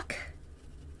chalk.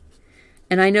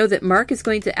 And I know that Mark is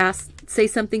going to say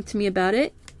something to me about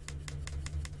it.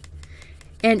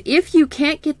 And if you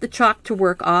can't get the chalk to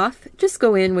work off, just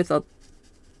go in with a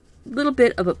little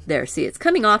bit of there. See, it's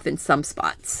coming off in some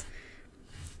spots.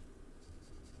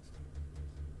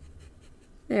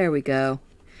 There we go.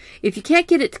 If you can't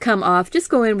get it to come off, just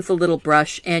go in with a little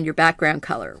brush and your background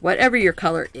color, whatever your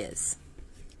color is.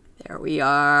 There we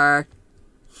are.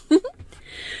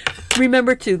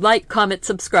 Remember to like, comment,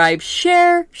 subscribe,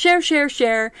 share.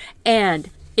 And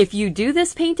if you do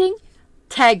this painting,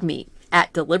 tag me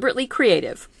at Deliberately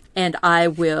Creative, and I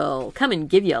will come and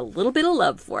give you a little bit of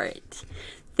love for it.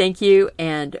 Thank you,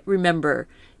 and remember,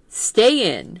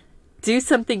 stay in, do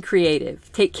something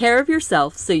creative, take care of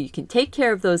yourself so you can take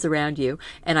care of those around you,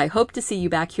 and I hope to see you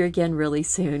back here again really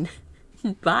soon.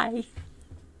 Bye.